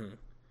 Mm-hmm.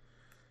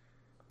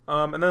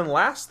 And then the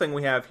last thing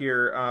we have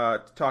here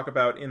to talk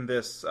about in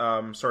this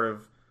sort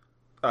of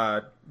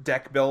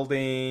deck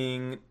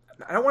building,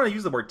 I don't want to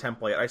use the word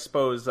template, I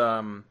suppose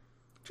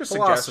just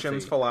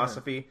suggestions,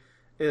 philosophy,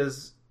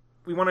 is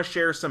we want to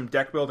share some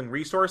deck building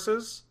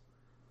resources,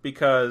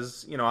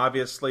 because,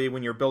 obviously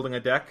when you're building a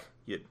deck,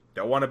 you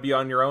don't want to be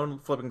on your own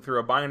flipping through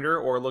a binder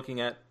or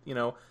looking at,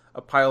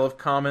 a pile of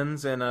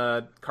commons in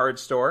a card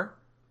store.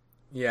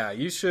 Yeah,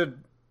 you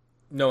should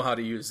know how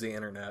to use the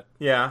internet.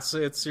 Yeah.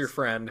 It's your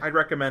friend. I'd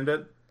recommend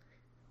it.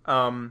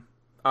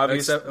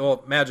 obviously,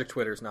 Well, Magic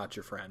Twitter's not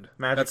your friend.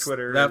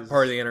 Twitter, that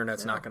part of the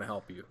internet's not going to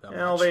help you that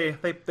much.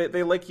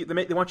 they like you.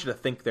 They want you to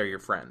think they're your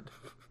friend,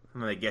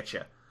 and then they get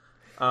you.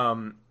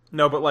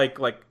 No, but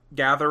like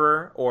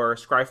Gatherer or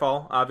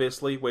Scryfall,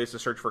 obviously, ways to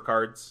search for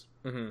cards.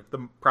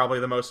 Mm-hmm. Probably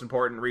the most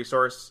important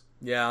resource.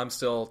 Yeah, I'm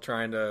still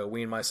trying to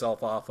wean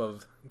myself off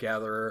of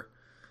Gatherer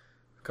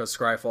because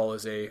Scryfall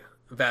is a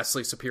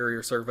vastly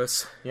superior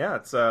service. Yeah,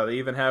 it's they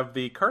even have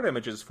the card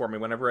images for me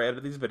whenever I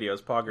edit these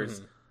videos,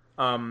 poggers.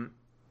 Mm-hmm.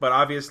 But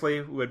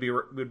obviously, would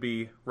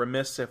be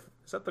remiss if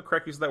is that the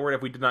correct use of that word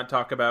if we did not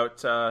talk about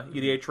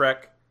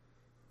EDHREC.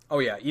 Oh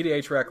yeah,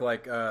 EDHREC.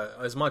 Like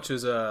as much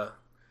as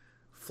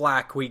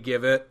flack we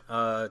give it,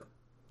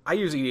 I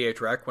use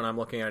EDHREC when I'm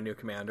looking at a new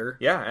commander.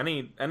 Yeah,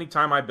 any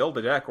time I build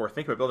a deck or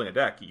think about building a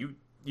deck,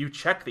 you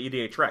check the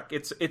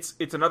EDHREC.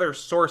 It's another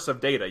source of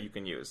data you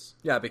can use.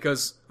 Yeah,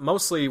 because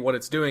mostly what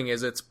it's doing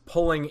is it's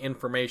pulling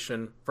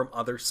information from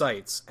other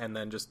sites and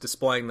then just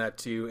displaying that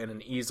to you in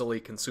an easily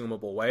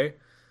consumable way.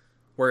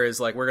 Whereas,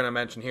 like we're going to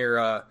mention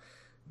here,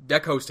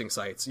 deck hosting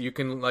sites, you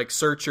can like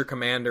search your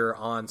commander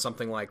on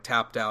something like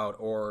Tapped Out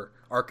or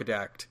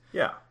Archidekt.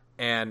 Yeah.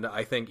 And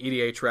I think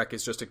EDHREC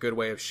is just a good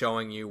way of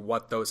showing you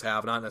what those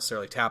have, not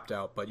necessarily Tapped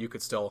Out, but you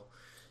could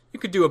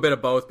do a bit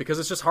of both because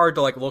it's just hard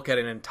to like look at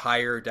an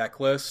entire deck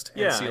list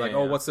and see like,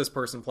 what's this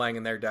person playing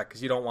in their deck?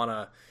 Because you don't want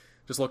to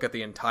just look at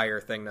the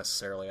entire thing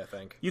necessarily, I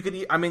think. You could,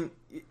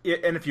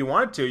 and if you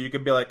wanted to, you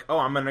could be like, oh,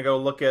 I'm going to go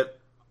look at,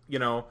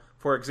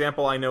 for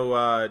example, I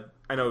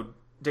know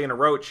Dana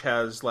Roach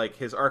has like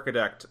his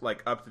Archidekt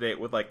like up to date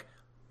with like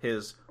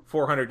his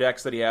 400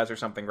 decks that he has or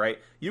something, right?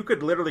 You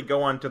could literally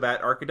go onto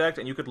that Archidekt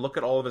and you could look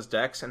at all of his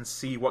decks and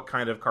see what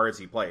kind of cards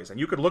he plays. And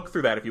you could look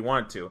through that if you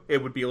wanted to.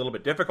 It would be a little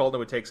bit difficult. It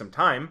would take some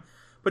time.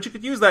 But you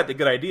could use that to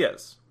get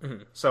ideas.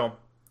 Mm-hmm. So,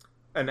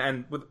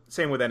 and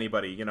same with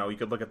anybody. You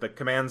could look at the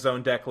Command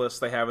Zone deck lists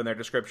they have in their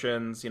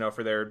descriptions,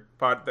 for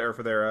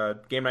their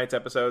Game Nights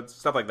episodes,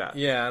 stuff like that.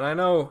 Yeah, and I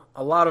know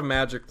a lot of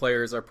Magic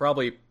players are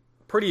probably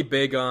pretty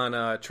big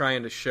on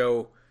trying to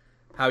show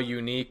how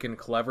unique and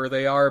clever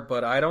they are,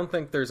 but I don't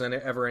think there's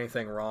ever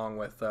anything wrong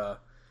with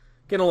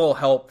getting a little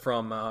help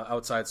from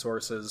outside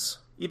sources.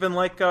 Even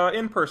like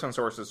in-person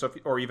sources,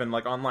 or even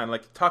like online.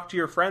 Like talk to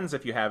your friends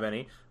if you have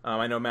any.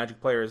 I know Magic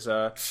players,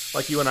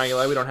 like you and I,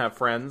 Eli, we don't have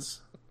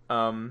friends.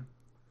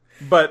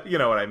 But you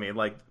know what I mean.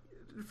 Like,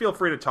 feel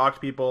free to talk to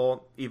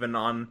people, even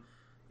on,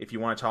 if you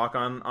want to talk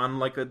on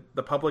like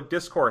the public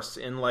discourse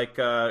in like,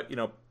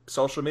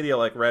 social media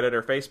like Reddit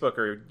or Facebook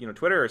or,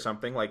 Twitter or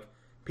something. Like,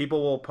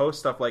 people will post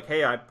stuff like,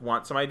 hey, I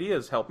want some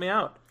ideas, help me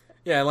out.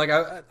 Yeah, like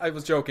I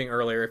was joking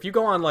earlier. If you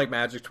go on like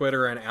Magic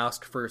Twitter and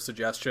ask for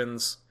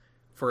suggestions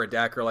for a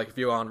deck, or like if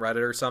you go on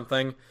Reddit or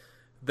something,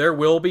 there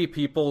will be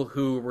people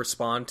who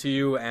respond to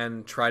you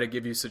and try to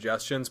give you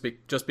suggestions,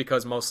 just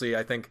because mostly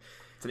I think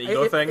it's an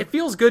ego thing. It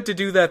feels good to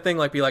do that thing,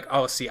 like be like,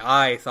 oh, see,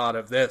 I thought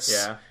of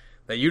this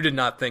that you did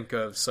not think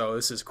of, so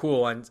this is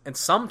cool, and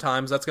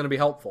sometimes that's going to be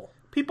helpful.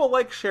 People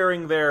like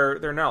sharing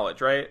their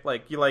knowledge, right?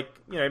 Like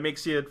it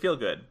makes you feel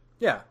good.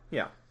 Yeah.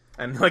 Yeah.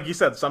 And like you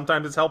said,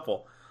 sometimes it's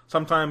helpful.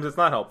 Sometimes it's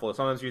not helpful.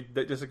 Sometimes you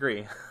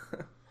disagree.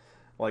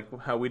 Like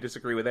how we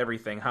disagree with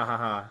everything. Ha ha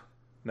ha.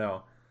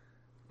 No.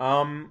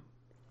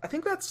 I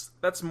think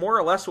that's more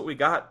or less what we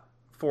got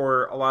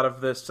for a lot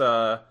of this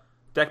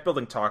deck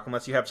building talk,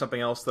 unless you have something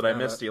else that I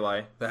missed,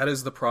 Eli. That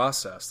is the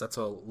process. That's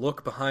a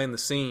look behind the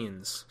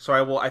scenes. So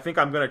I think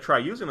I'm going to try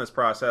using this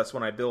process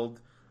when I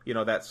build,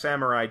 that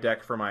samurai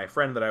deck for my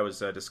friend that I was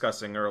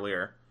discussing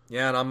earlier.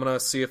 Yeah, and I'm going to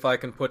see if I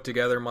can put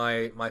together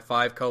my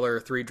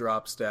 5-color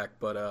 3-drops deck,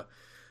 but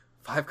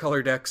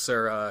 5-color decks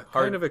are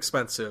kind of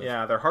expensive.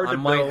 Yeah, they're hard to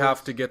build. I might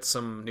have to get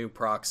some new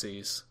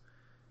proxies,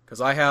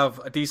 because I have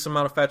a decent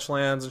amount of fetch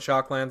lands and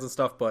shock lands and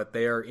stuff, but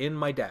they are in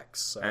my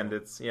decks. So. And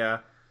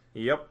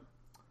yep.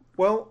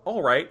 Well,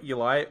 all right,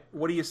 Eli,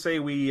 what do you say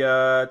we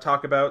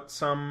talk about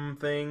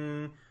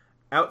something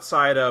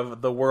outside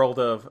of the world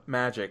of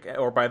Magic?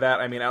 Or by that,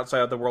 I mean outside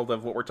of the world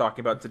of what we're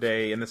talking about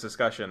today in this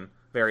discussion.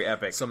 Very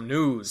epic. Some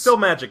news. Still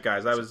Magic,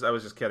 guys. I was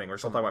just kidding. We're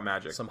still talking about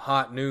Magic. Some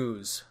hot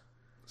news.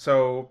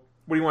 So,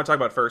 what do you want to talk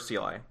about first,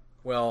 Eli?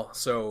 Well,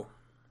 so,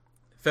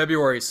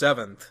 February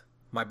 7th,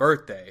 my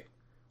birthday,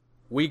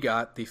 we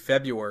got the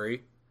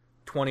February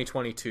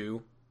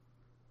 2022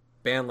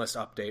 ban list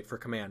update for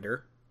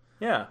Commander.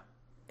 Yeah.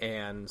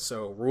 And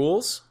so,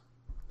 rules,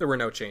 there were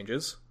no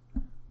changes.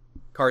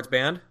 Cards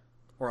banned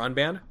or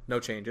unbanned, no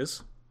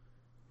changes.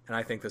 And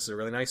I think this is a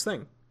really nice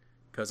thing,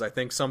 because I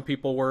think some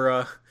people were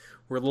a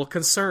little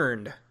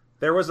concerned.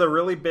 There was a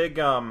really big...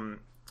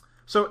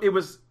 So it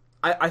was...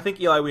 I think,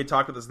 Eli, we had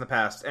talked about this in the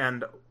past,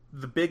 and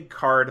the big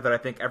card that I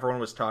think everyone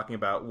was talking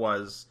about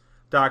was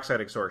Dockside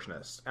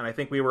Extortionist. And I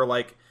think we were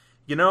like,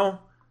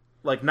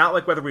 like, not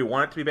like whether we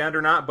want it to be banned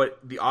or not, but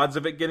the odds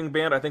of it getting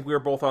banned, I think we were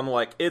both on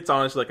like, it's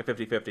honestly like a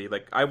 50-50.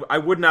 Like, I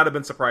would not have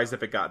been surprised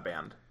if it got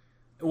banned.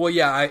 Well,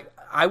 yeah,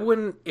 I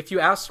wouldn't... If you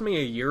asked me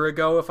a year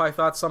ago if I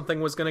thought something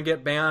was going to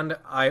get banned,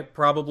 I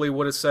probably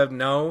would have said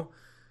no.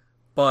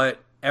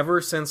 But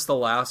ever since the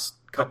last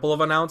couple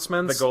of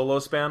announcements. The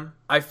Golos ban?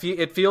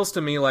 It feels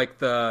to me like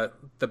the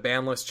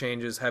ban list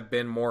changes have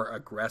been more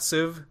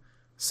aggressive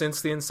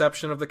since the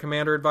inception of the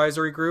Commander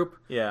Advisory Group.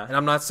 Yeah. And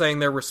I'm not saying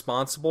they're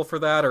responsible for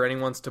that or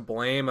anyone's to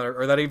blame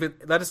or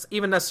that is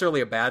even necessarily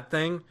a bad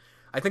thing.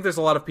 I think there's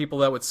a lot of people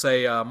that would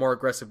say more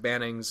aggressive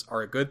bannings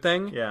are a good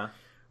thing. Yeah.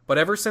 But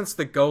ever since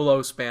the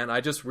Golos ban,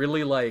 I just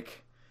really feel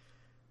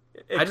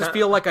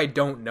like I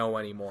don't know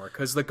anymore.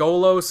 Because the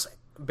Golos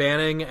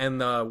banning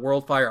and the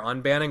Worldfire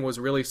unbanning was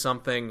really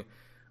something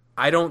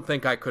I don't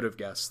think I could have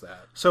guessed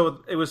that.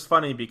 So it was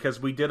funny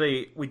because we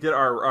did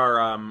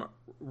our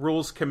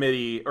rules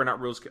committee, or not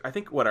rules, I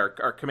think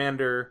our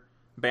Commander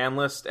ban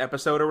list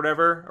episode or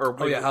whatever.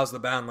 How's the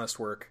ban list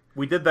work?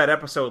 We did that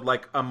episode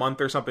like a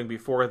month or something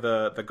before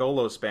the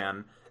Golos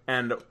ban,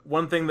 and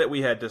one thing that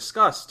we had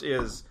discussed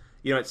is,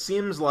 it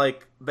seems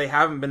like they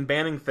haven't been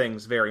banning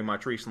things very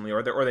much recently,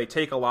 or they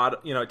take a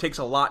lot, it takes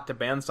a lot to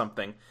ban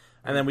something,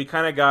 and then we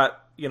kind of got,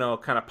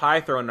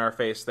 pie thrown in our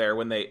face there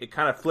when it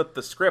kind of flipped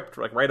the script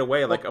like right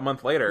away, like a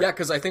month later. Yeah,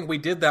 because I think we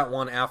did that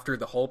one after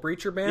the Hull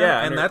Breacher ban,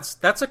 yeah, and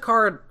that's a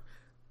card.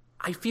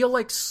 I feel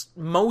like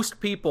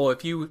most people,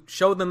 if you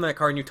show them that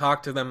card and you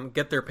talk to them,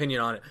 get their opinion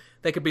on it,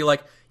 they could be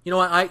like, you know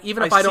what?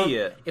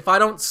 If I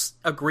don't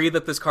agree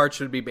that this card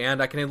should be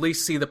banned, I can at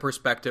least see the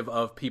perspective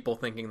of people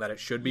thinking that it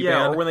should be banned.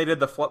 Yeah, or when they did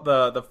the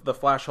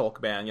Flash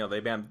Hulk ban,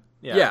 they banned.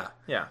 Yeah.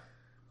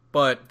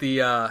 But the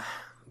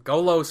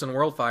Golos and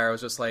Worldfire, I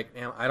was just like,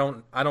 I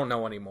don't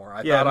know anymore.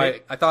 I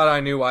thought I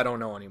knew. I don't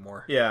know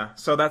anymore. Yeah,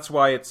 so that's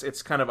why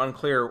it's kind of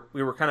unclear.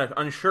 We were kind of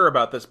unsure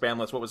about this ban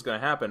list, what was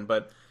going to happen,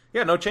 but.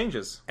 Yeah, no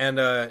changes. And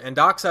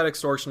Dockside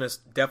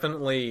Extortionist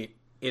definitely,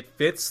 it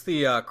fits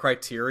the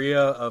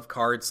criteria of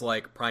cards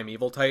like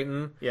Primeval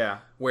Titan. Yeah.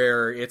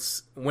 Where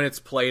when it's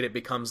played, it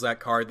becomes that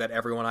card that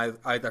everyone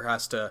either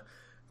has to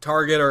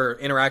target or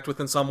interact with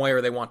in some way,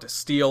 or they want to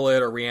steal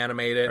it or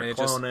reanimate it. Or and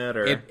clone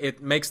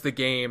it makes the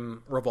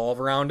game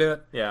revolve around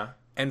it. Yeah.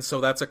 And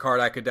so that's a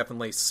card I could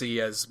definitely see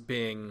as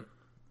being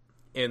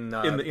in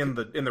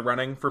the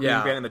running for being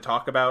banned, and the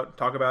talk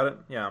about it.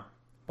 Yeah.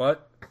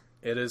 But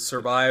it has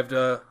survived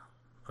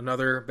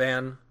another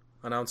ban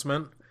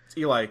announcement.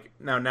 Eli,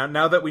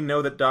 now that we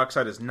know that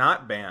Dockside is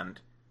not banned,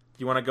 do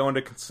you want to go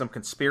into some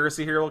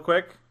conspiracy here real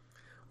quick?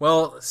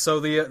 Well, so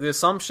the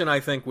assumption, I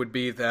think, would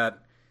be that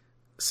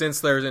since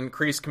there's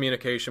increased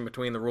communication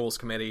between the Rules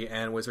Committee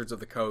and Wizards of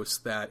the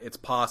Coast, that it's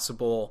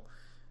possible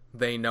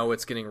they know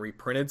it's getting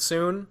reprinted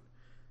soon.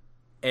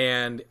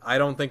 And I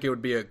don't think it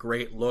would be a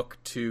great look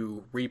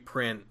to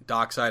reprint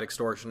Dockside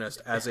Extortionist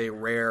as a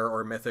rare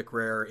or mythic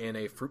rare in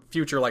a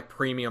future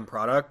premium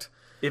product.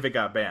 If it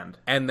got banned,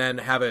 and then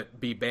have it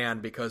be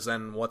banned, because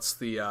then what's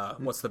the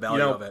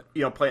value of it?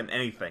 You don't play it in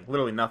anything,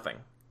 literally nothing.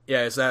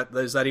 Yeah, is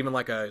that even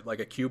like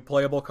a cube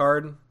playable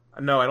card?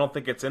 No, I don't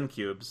think it's in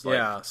cubes.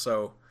 Yeah,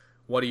 so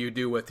what do you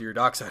do with your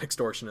Dockside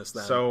Extortionist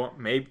then? So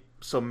maybe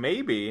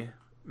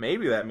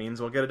that means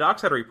we'll get a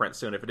Dockside reprint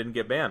soon if it didn't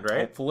get banned, right?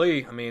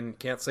 Hopefully. I mean,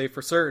 can't say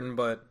for certain,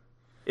 but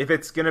if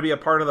it's going to be a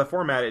part of the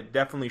format, it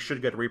definitely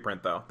should get a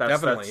reprint, though.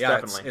 Definitely.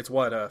 It's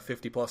what,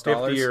 $50+?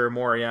 $50 or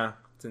more, yeah.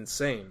 It's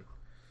insane.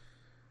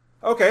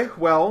 Okay,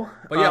 well...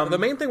 But yeah, the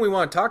main thing we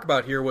want to talk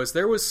about here was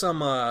there was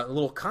some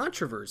little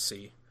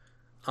controversy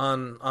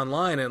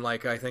online and I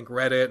think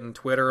Reddit and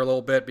Twitter a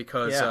little bit,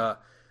 because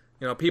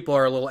people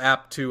are a little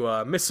apt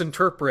to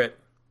misinterpret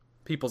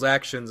people's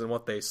actions and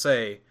what they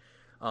say.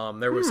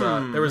 There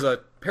was a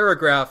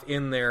paragraph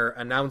in their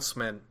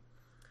announcement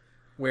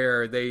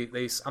where they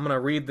I'm going to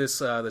read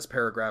this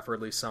paragraph, or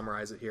at least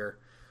summarize it here.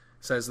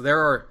 It says, there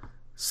are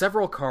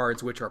several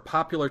cards which are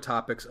popular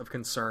topics of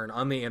concern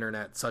on the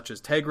internet, such as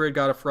Tergrid,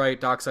 God of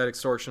Fright, Dockside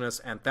Extortionist,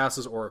 and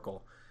Thassa's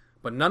Oracle,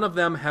 but none of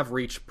them have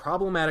reached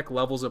problematic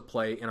levels of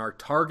play in our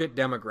target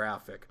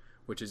demographic,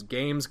 which is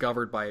games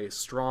governed by a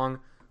strong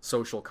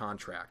social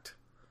contract.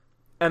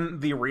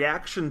 And the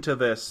reaction to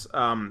this,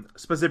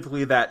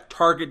 specifically that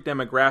target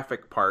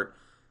demographic part,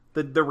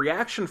 the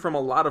reaction from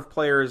a lot of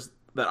players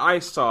that I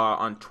saw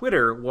on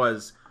Twitter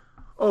was,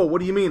 oh,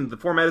 what do you mean? The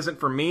format isn't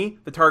for me?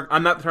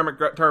 I'm not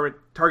the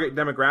target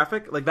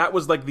demographic? Like, that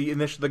was like the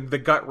initial, the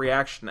gut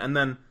reaction. And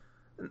then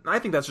I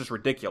think that's just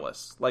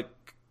ridiculous. Like,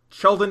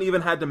 Sheldon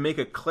even had to make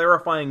a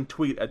clarifying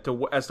tweet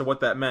as to what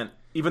that meant,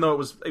 even though it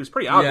was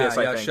pretty obvious,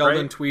 I think.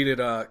 Sheldon right?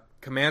 tweeted,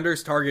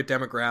 Commander's target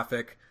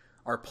demographic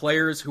are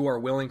players who are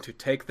willing to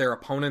take their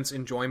opponent's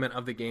enjoyment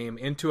of the game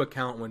into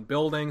account when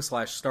building,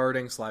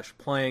 starting,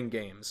 playing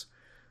games.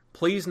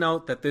 Please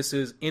note that this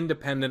is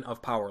independent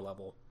of power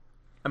level.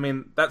 I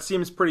mean, that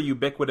seems pretty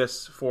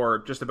ubiquitous for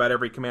just about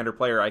every Commander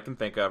player I can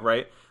think of,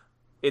 right?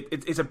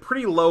 It's a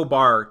pretty low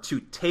bar to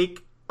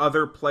take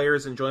other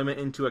players' enjoyment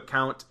into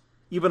account,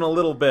 even a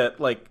little bit,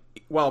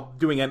 while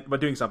doing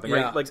something,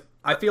 right? Like,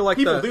 I feel like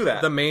people do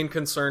that. The main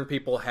concern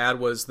people had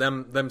was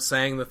them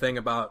saying the thing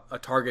about a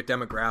target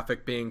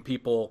demographic being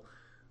people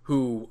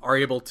who are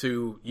able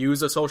to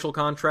use a social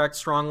contract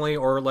strongly,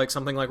 or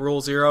something like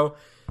Rule 0,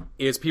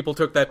 is people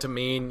took that to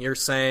mean you're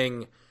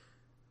saying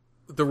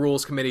the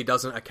Rules Committee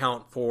doesn't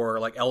account for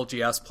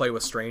LGS play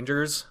with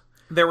strangers.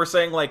 They were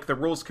saying, like, the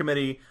rules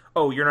committee,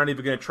 oh, you're not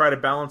even going to try to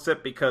balance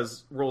it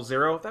because Rule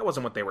 0? That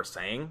wasn't what they were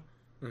saying.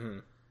 Mm-hmm.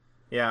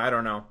 Yeah, I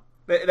don't know.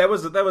 That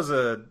was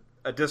a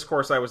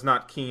discourse I was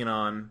not keen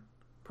on,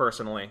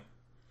 personally.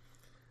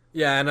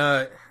 Yeah, and,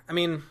 I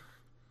mean,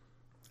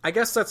 I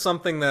guess that's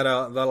something that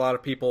a lot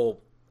of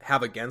people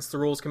have against the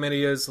rules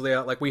committee is,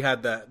 like, we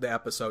had the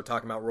episode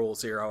talking about Rule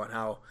 0 and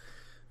how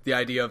the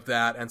idea of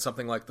that and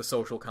something like the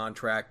social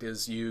contract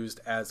is used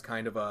as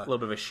kind of a little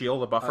bit of a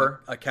shield, a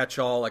buffer. A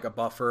catch-all, like a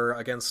buffer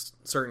against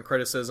certain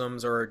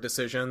criticisms or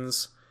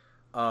decisions.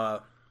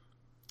 But,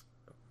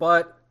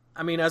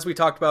 I mean, as we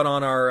talked about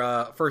on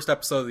our first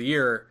episode of the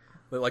year,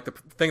 like the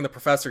thing the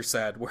professor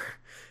said, where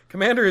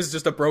Commander is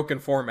just a broken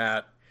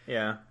format.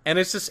 Yeah. And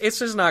it's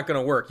just not going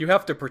to work. You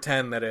have to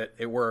pretend that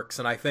it works.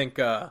 And I think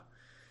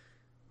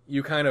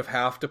you kind of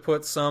have to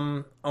put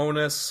some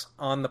onus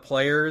on the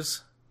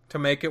players to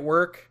make it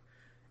work,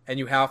 and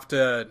you have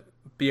to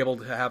be able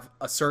to have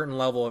a certain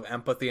level of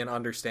empathy and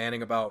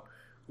understanding about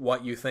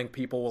what you think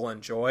people will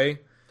enjoy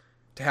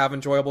to have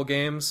enjoyable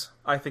games.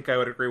 I think I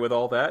would agree with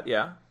all that,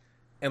 yeah.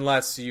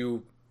 Unless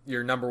your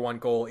number one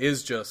goal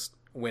is just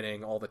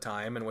winning all the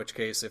time, in which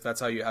case, if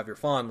that's how you have your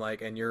fun,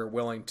 like, and you're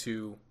willing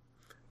to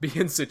be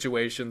in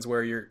situations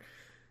where you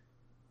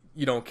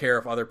don't care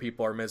if other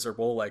people are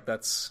miserable, like,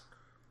 that's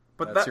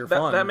your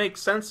fun. That makes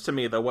sense to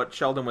me, though, what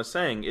Sheldon was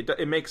saying.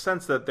 It makes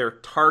sense that their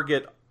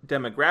target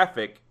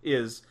demographic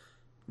is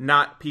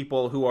not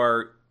people who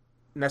are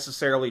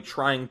necessarily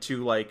trying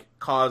to, like,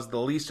 cause the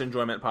least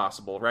enjoyment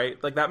possible,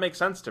 right? Like, that makes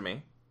sense to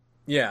me.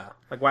 Yeah.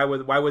 Like, why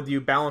would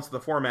you balance the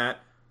format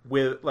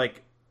with,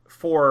 like,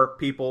 for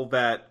people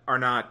that are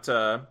not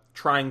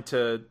trying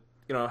to,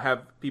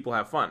 have people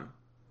have fun?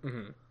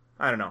 Mm-hmm.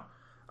 I don't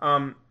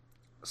know.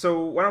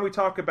 So why don't we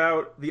talk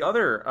about the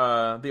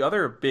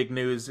other big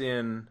news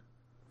in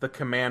the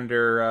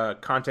Commander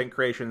content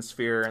creation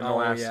sphere in the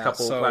last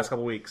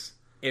couple weeks?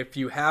 If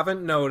you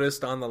haven't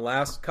noticed on the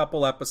last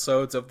couple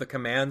episodes of the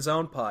Command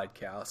Zone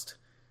podcast,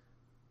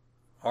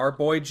 our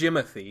boy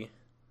Jimothy,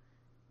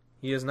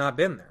 he has not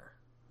been there.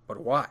 But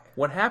why?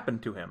 What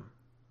happened to him?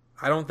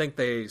 I don't think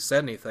they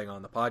said anything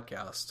on the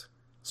podcast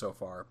so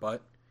far,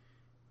 but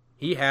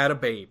he had a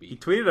baby. He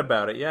tweeted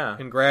about it, yeah.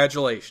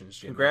 Congratulations,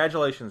 Jimmy.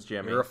 Congratulations,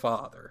 Jimmy. You're a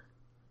father.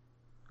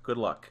 Good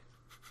luck.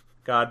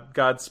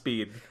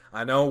 Godspeed.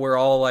 I know we're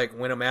all like,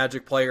 when a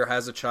Magic player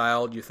has a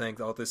child, you think,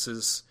 oh, this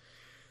is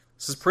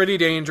pretty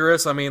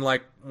dangerous. I mean,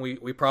 like, we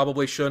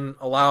probably shouldn't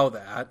allow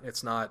that.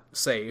 It's not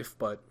safe,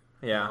 but,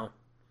 yeah.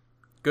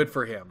 Good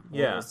for him.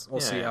 Yeah.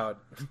 We'll see how it...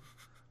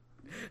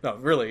 No,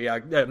 really, yeah,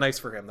 nice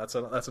for him. That's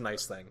a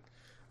nice thing.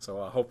 So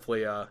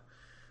hopefully we'll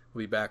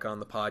be back on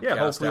the podcast. Yeah,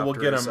 hopefully we'll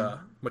get his,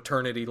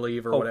 maternity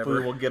leave or hopefully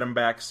whatever. We'll get him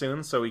back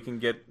soon so we can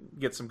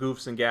get some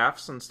goofs and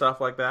gaffs and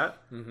stuff like that.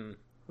 Mm-hmm.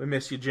 We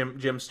miss you,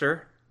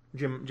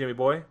 Jimmy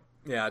boy.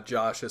 Yeah,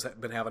 Josh has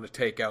been having to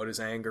take out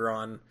his anger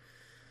on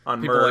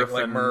people Murph,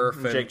 like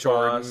Murph and Jake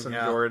Jordan. Boss and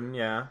Jordan.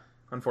 Yeah,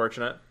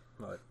 unfortunate.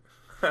 But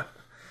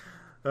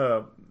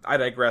I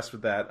digress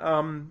with that.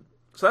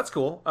 So that's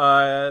cool.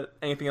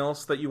 Anything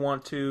else that you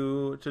want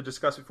to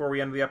discuss before we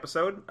end the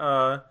episode?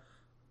 Do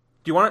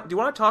you want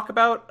to talk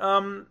about?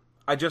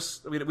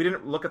 We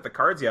didn't look at the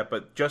cards yet,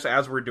 but just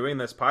as we're doing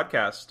this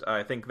podcast,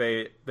 I think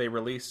they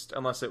released,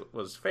 unless it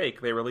was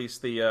fake, they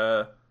released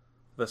the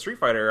Street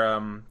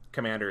Fighter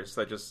commanders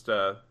that just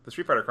the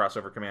Street Fighter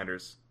crossover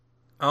commanders.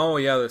 Oh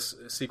yeah, this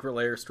Secret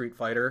Lair Street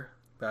Fighter.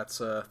 That's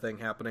a thing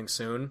happening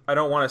soon. I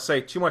don't want to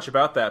say too much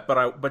about that,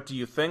 but do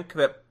you think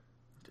that?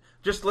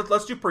 Just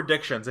let's do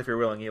predictions, if you're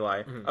willing,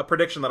 Eli. Mm-hmm. A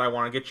prediction that I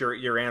want to get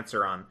your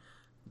answer on.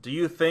 Do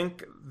you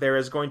think there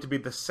is going to be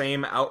the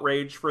same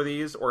outrage for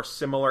these, or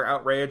similar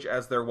outrage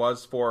as there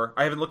was for...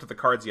 I haven't looked at the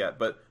cards yet,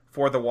 but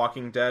for the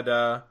Walking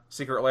Dead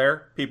Secret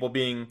Lair, people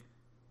being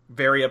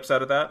very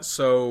upset at that?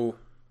 So,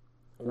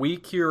 we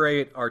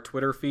curate our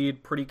Twitter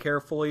feed pretty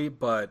carefully,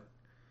 but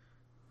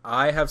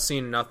I have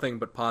seen nothing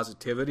but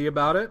positivity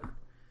about it.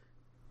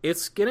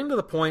 It's getting to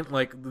the point,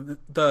 like,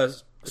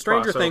 the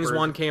Stranger Things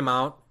one came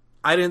out.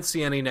 I didn't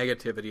see any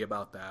negativity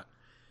about that.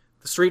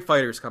 The Street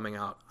Fighter's coming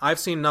out. I've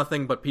seen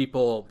nothing but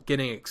people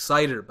getting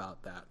excited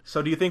about that.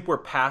 So do you think we're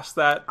past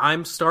that?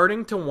 I'm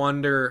starting to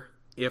wonder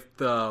if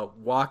the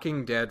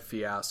Walking Dead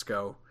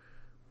fiasco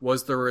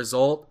was the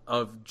result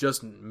of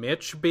just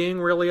Mitch being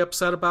really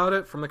upset about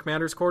it from the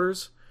Commander's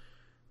quarters,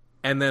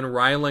 and then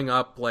riling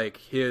up, like,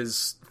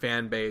 his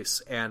fan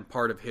base and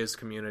part of his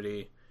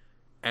community,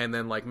 and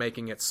then, like,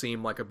 making it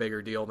seem like a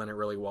bigger deal than it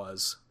really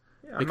was.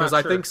 Yeah, because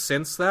I think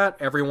since that,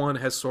 everyone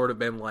has sort of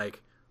been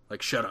like,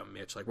 shut up,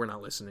 Mitch. Like, we're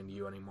not listening to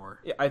you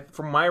anymore. Yeah,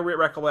 from my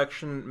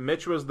recollection,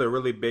 Mitch was the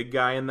really big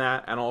guy in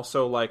that, and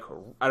also, like,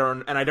 I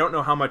don't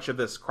know how much of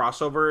this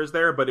crossover is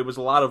there, but it was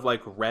a lot of,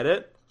 like,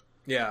 Reddit.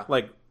 Yeah.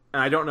 Like,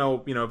 and I don't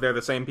know, if they're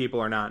the same people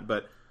or not,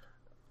 but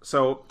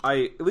so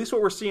at least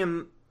what we're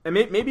seeing, and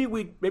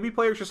maybe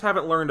players just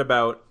haven't learned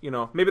about,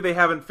 maybe they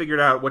haven't figured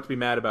out what to be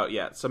mad about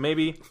yet. So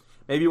maybe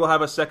we'll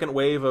have a second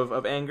wave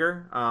of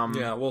anger.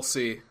 Yeah, we'll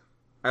see.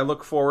 I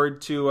look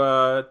forward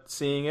to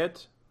seeing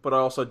it, but I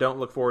also don't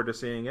look forward to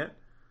seeing it.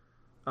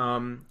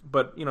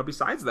 But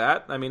besides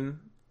that, I mean,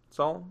 it's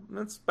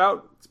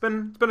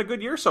been a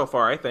good year so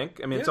far. I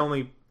think. I mean, it's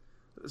only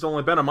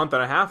been a month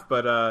and a half,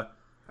 but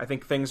I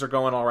think things are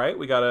going all right.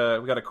 We got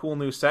a cool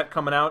new set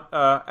coming out.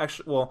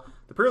 Actually, well,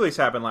 the pre-release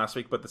happened last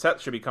week, but the set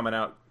should be coming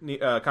out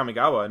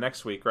Kamigawa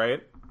next week,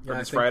 right?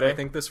 Yeah, Friday. I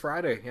think this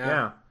Friday.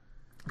 Yeah.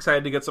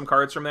 Excited to get some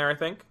cards from there, I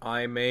think.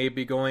 I may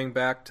be going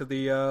back to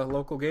the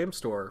local game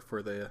store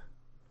for the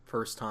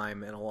first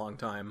time in a long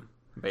time.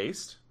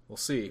 Based? We'll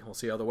see. We'll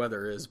see how the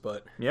weather is,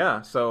 but...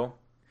 Yeah, so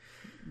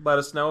let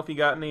us know if you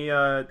got any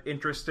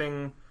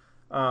interesting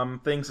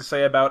things to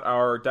say about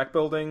our deck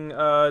building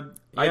ideas.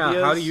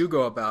 How do you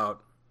go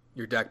about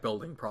your deck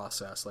building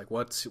process? Like,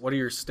 what are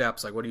your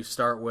steps? Like, what do you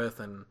start with,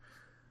 and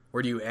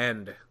where do you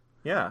end?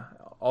 Yeah.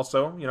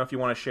 Also, if you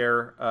want to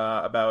share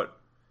about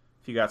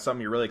if you got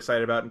something you're really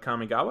excited about in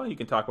Kamigawa, you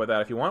can talk about that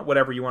if you want.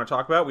 Whatever you want to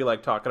talk about. We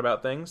like talking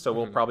about things, so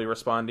we'll probably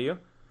respond to you.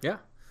 Yeah.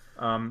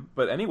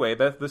 But anyway,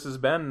 this has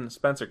been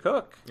Spencer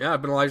Cook. Yeah,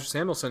 I've been Elijah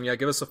Samuelson. Yeah,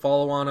 give us a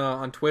follow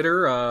on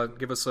Twitter.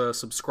 Give us a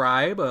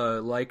subscribe,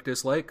 like,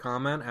 dislike,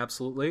 comment,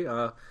 absolutely.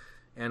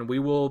 And we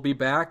will be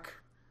back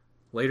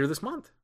later this month.